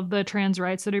and all of the trans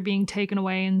rights that are being taken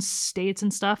away in states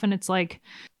and stuff. And it's like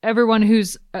everyone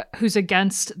who's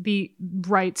against the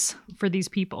rights for these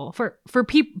people, for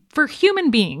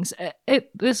human beings.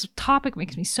 This topic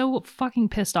makes me so fucking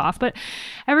pissed off. But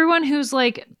everyone who's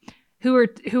like, who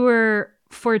are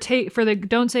for the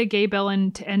Don't Say Gay bill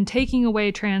and taking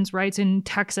away trans rights in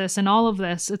Texas and all of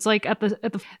this, it's like the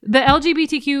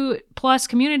LGBTQ plus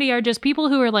community are just people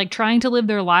who are like trying to live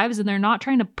their lives, and they're not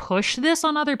trying to push this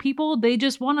on other people. They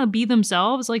just want to be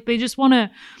themselves. Like they just want to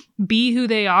be who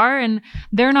they are, and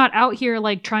they're not out here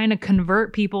like trying to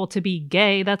convert people to be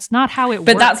gay. That's not how it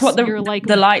works. But that's what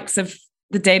the likes of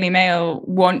the Daily Mail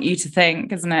want you to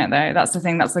think, isn't it though? That's the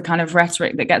thing. That's the kind of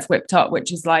rhetoric that gets whipped up,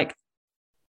 which is like,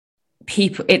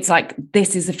 people, it's like,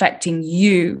 this is affecting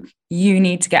you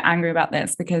need to get angry about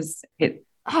this because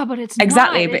but it's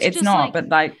exactly not. But it's not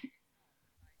like,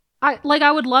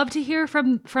 I would love to hear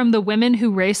from the women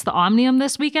who raced the Omnium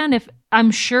this weekend. If I'm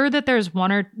sure that there's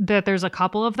there's a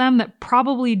couple of them that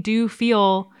probably do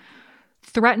feel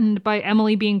threatened by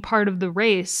Emily being part of the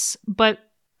race, but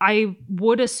I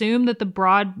would assume that the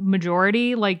broad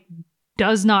majority like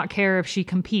does not care if she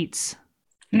competes.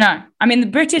 No, I mean, the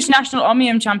British National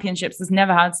Omnium Championships has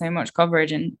never had so much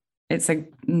coverage in its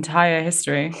entire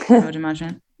history, I would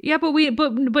imagine. Yeah,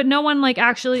 but no one like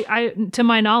actually, to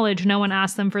my knowledge, no one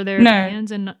asked them for their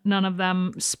opinions, and none of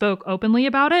them spoke openly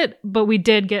about it. But we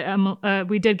did get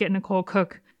Nicole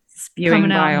Cook spewing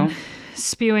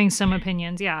some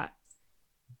opinions. Yeah,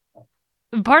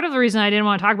 part of the reason I didn't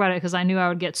want to talk about it because I knew I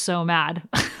would get so mad.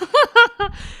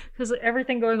 Because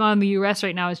everything going on in the US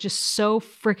right now is just so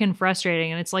freaking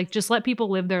frustrating. And it's like, just let people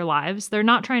live their lives. They're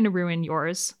not trying to ruin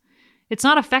yours. It's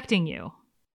not affecting you.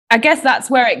 I guess that's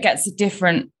where it gets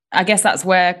different. I guess that's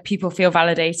where people feel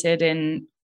validated in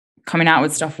coming out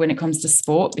with stuff when it comes to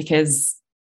sport, because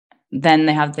then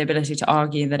they have the ability to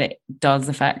argue that it does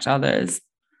affect others.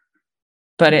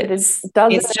 But it's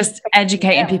just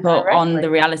educating people on the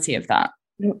reality of that.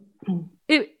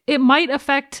 It might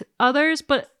affect others,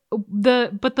 but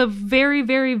the very,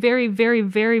 very, very, very,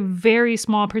 very, very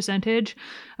small percentage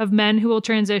of men who will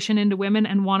transition into women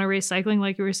and want to race cycling,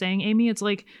 like you were saying, Amy, it's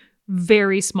like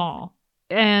very small.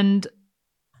 And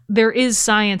there is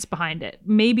science behind it.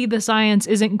 Maybe the science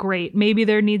isn't great. Maybe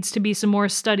there needs to be some more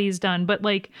studies done. But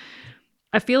like,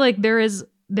 I feel like there is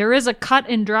a cut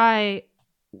and dry.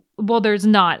 Well, there's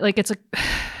not. Like, it's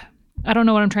I don't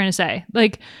know what I'm trying to say.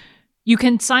 Like, you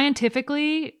can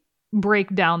scientifically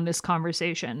break down this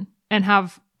conversation and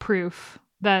have proof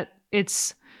that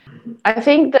it's. I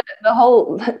think that the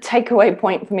whole takeaway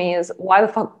point for me is, why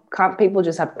the fuck can't people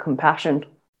just have compassion?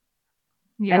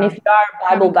 Yeah. And if you are a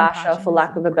Bible basher, for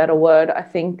lack of a better word, I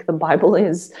think the Bible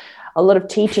is a lot of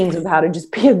teachings of how to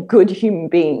just be a good human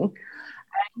being.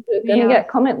 And you're going to get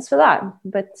comments for that.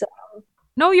 But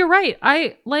no, you're right.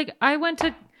 I went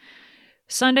to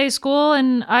Sunday school,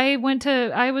 and I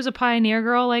was a pioneer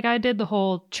girl. Like, I did the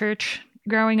whole church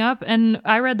growing up, and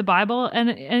I read the Bible, and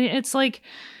it's like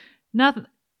nothing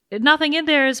in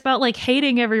there is about like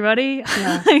hating everybody.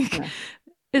 Yeah,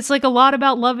 It's like a lot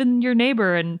about loving your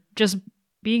neighbor and just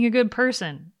being a good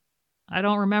person. I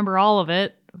don't remember all of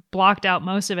it, blocked out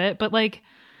most of it, but like,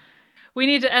 we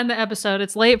need to end the episode.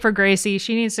 It's late for Gracie.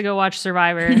 She needs to go watch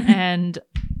Survivor. And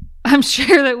I'm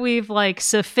sure that we've like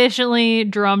sufficiently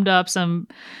drummed up some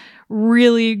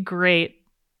really great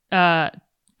ats.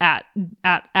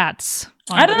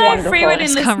 I don't know if Freewheeling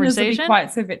listeners will be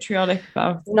quite so vitriolic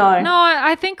about it. No,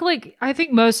 I think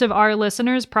most of our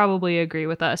listeners probably agree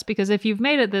with us, because if you've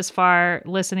made it this far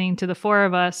listening to the four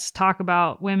of us talk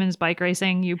about women's bike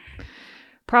racing, you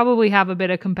probably have a bit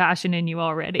of compassion in you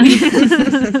already.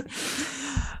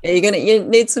 Yeah, you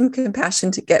need some compassion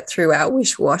to get through our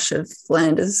wish-wash of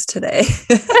Flanders today.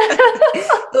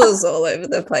 It was all over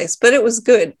the place, but it was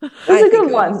good. It was a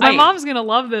good one. My mom's going to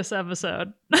love this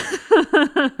episode.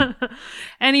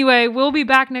 Anyway, we'll be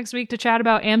back next week to chat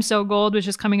about AMSO Gold, which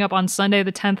is coming up on Sunday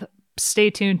the 10th. Stay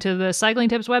tuned to the Cycling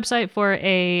Tips website for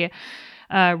a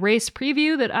race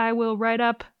preview that I will write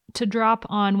up to drop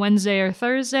on Wednesday or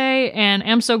Thursday. And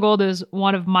AMSO Gold is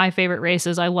one of my favorite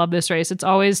races. I love this race. It's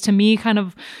always, to me, kind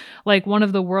of like one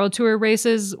of the World Tour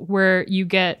races where you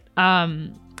get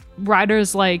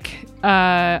riders like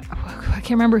I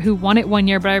can't remember who won it one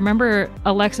year, but I remember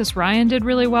Alexis Ryan did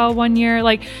really well one year.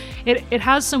 Like, it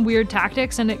has some weird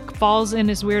tactics, and it falls in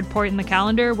this weird point in the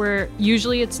calendar where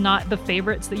usually it's not the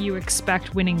favorites that you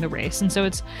expect winning the race. And so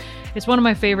it's one of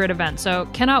my favorite events. So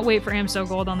cannot wait for AMSO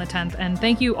Gold on the 10th. And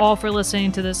thank you all for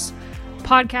listening to this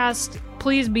podcast.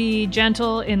 Please be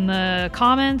gentle in the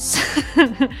comments.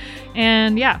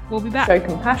 And yeah, we'll be back. Show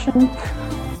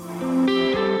compassion.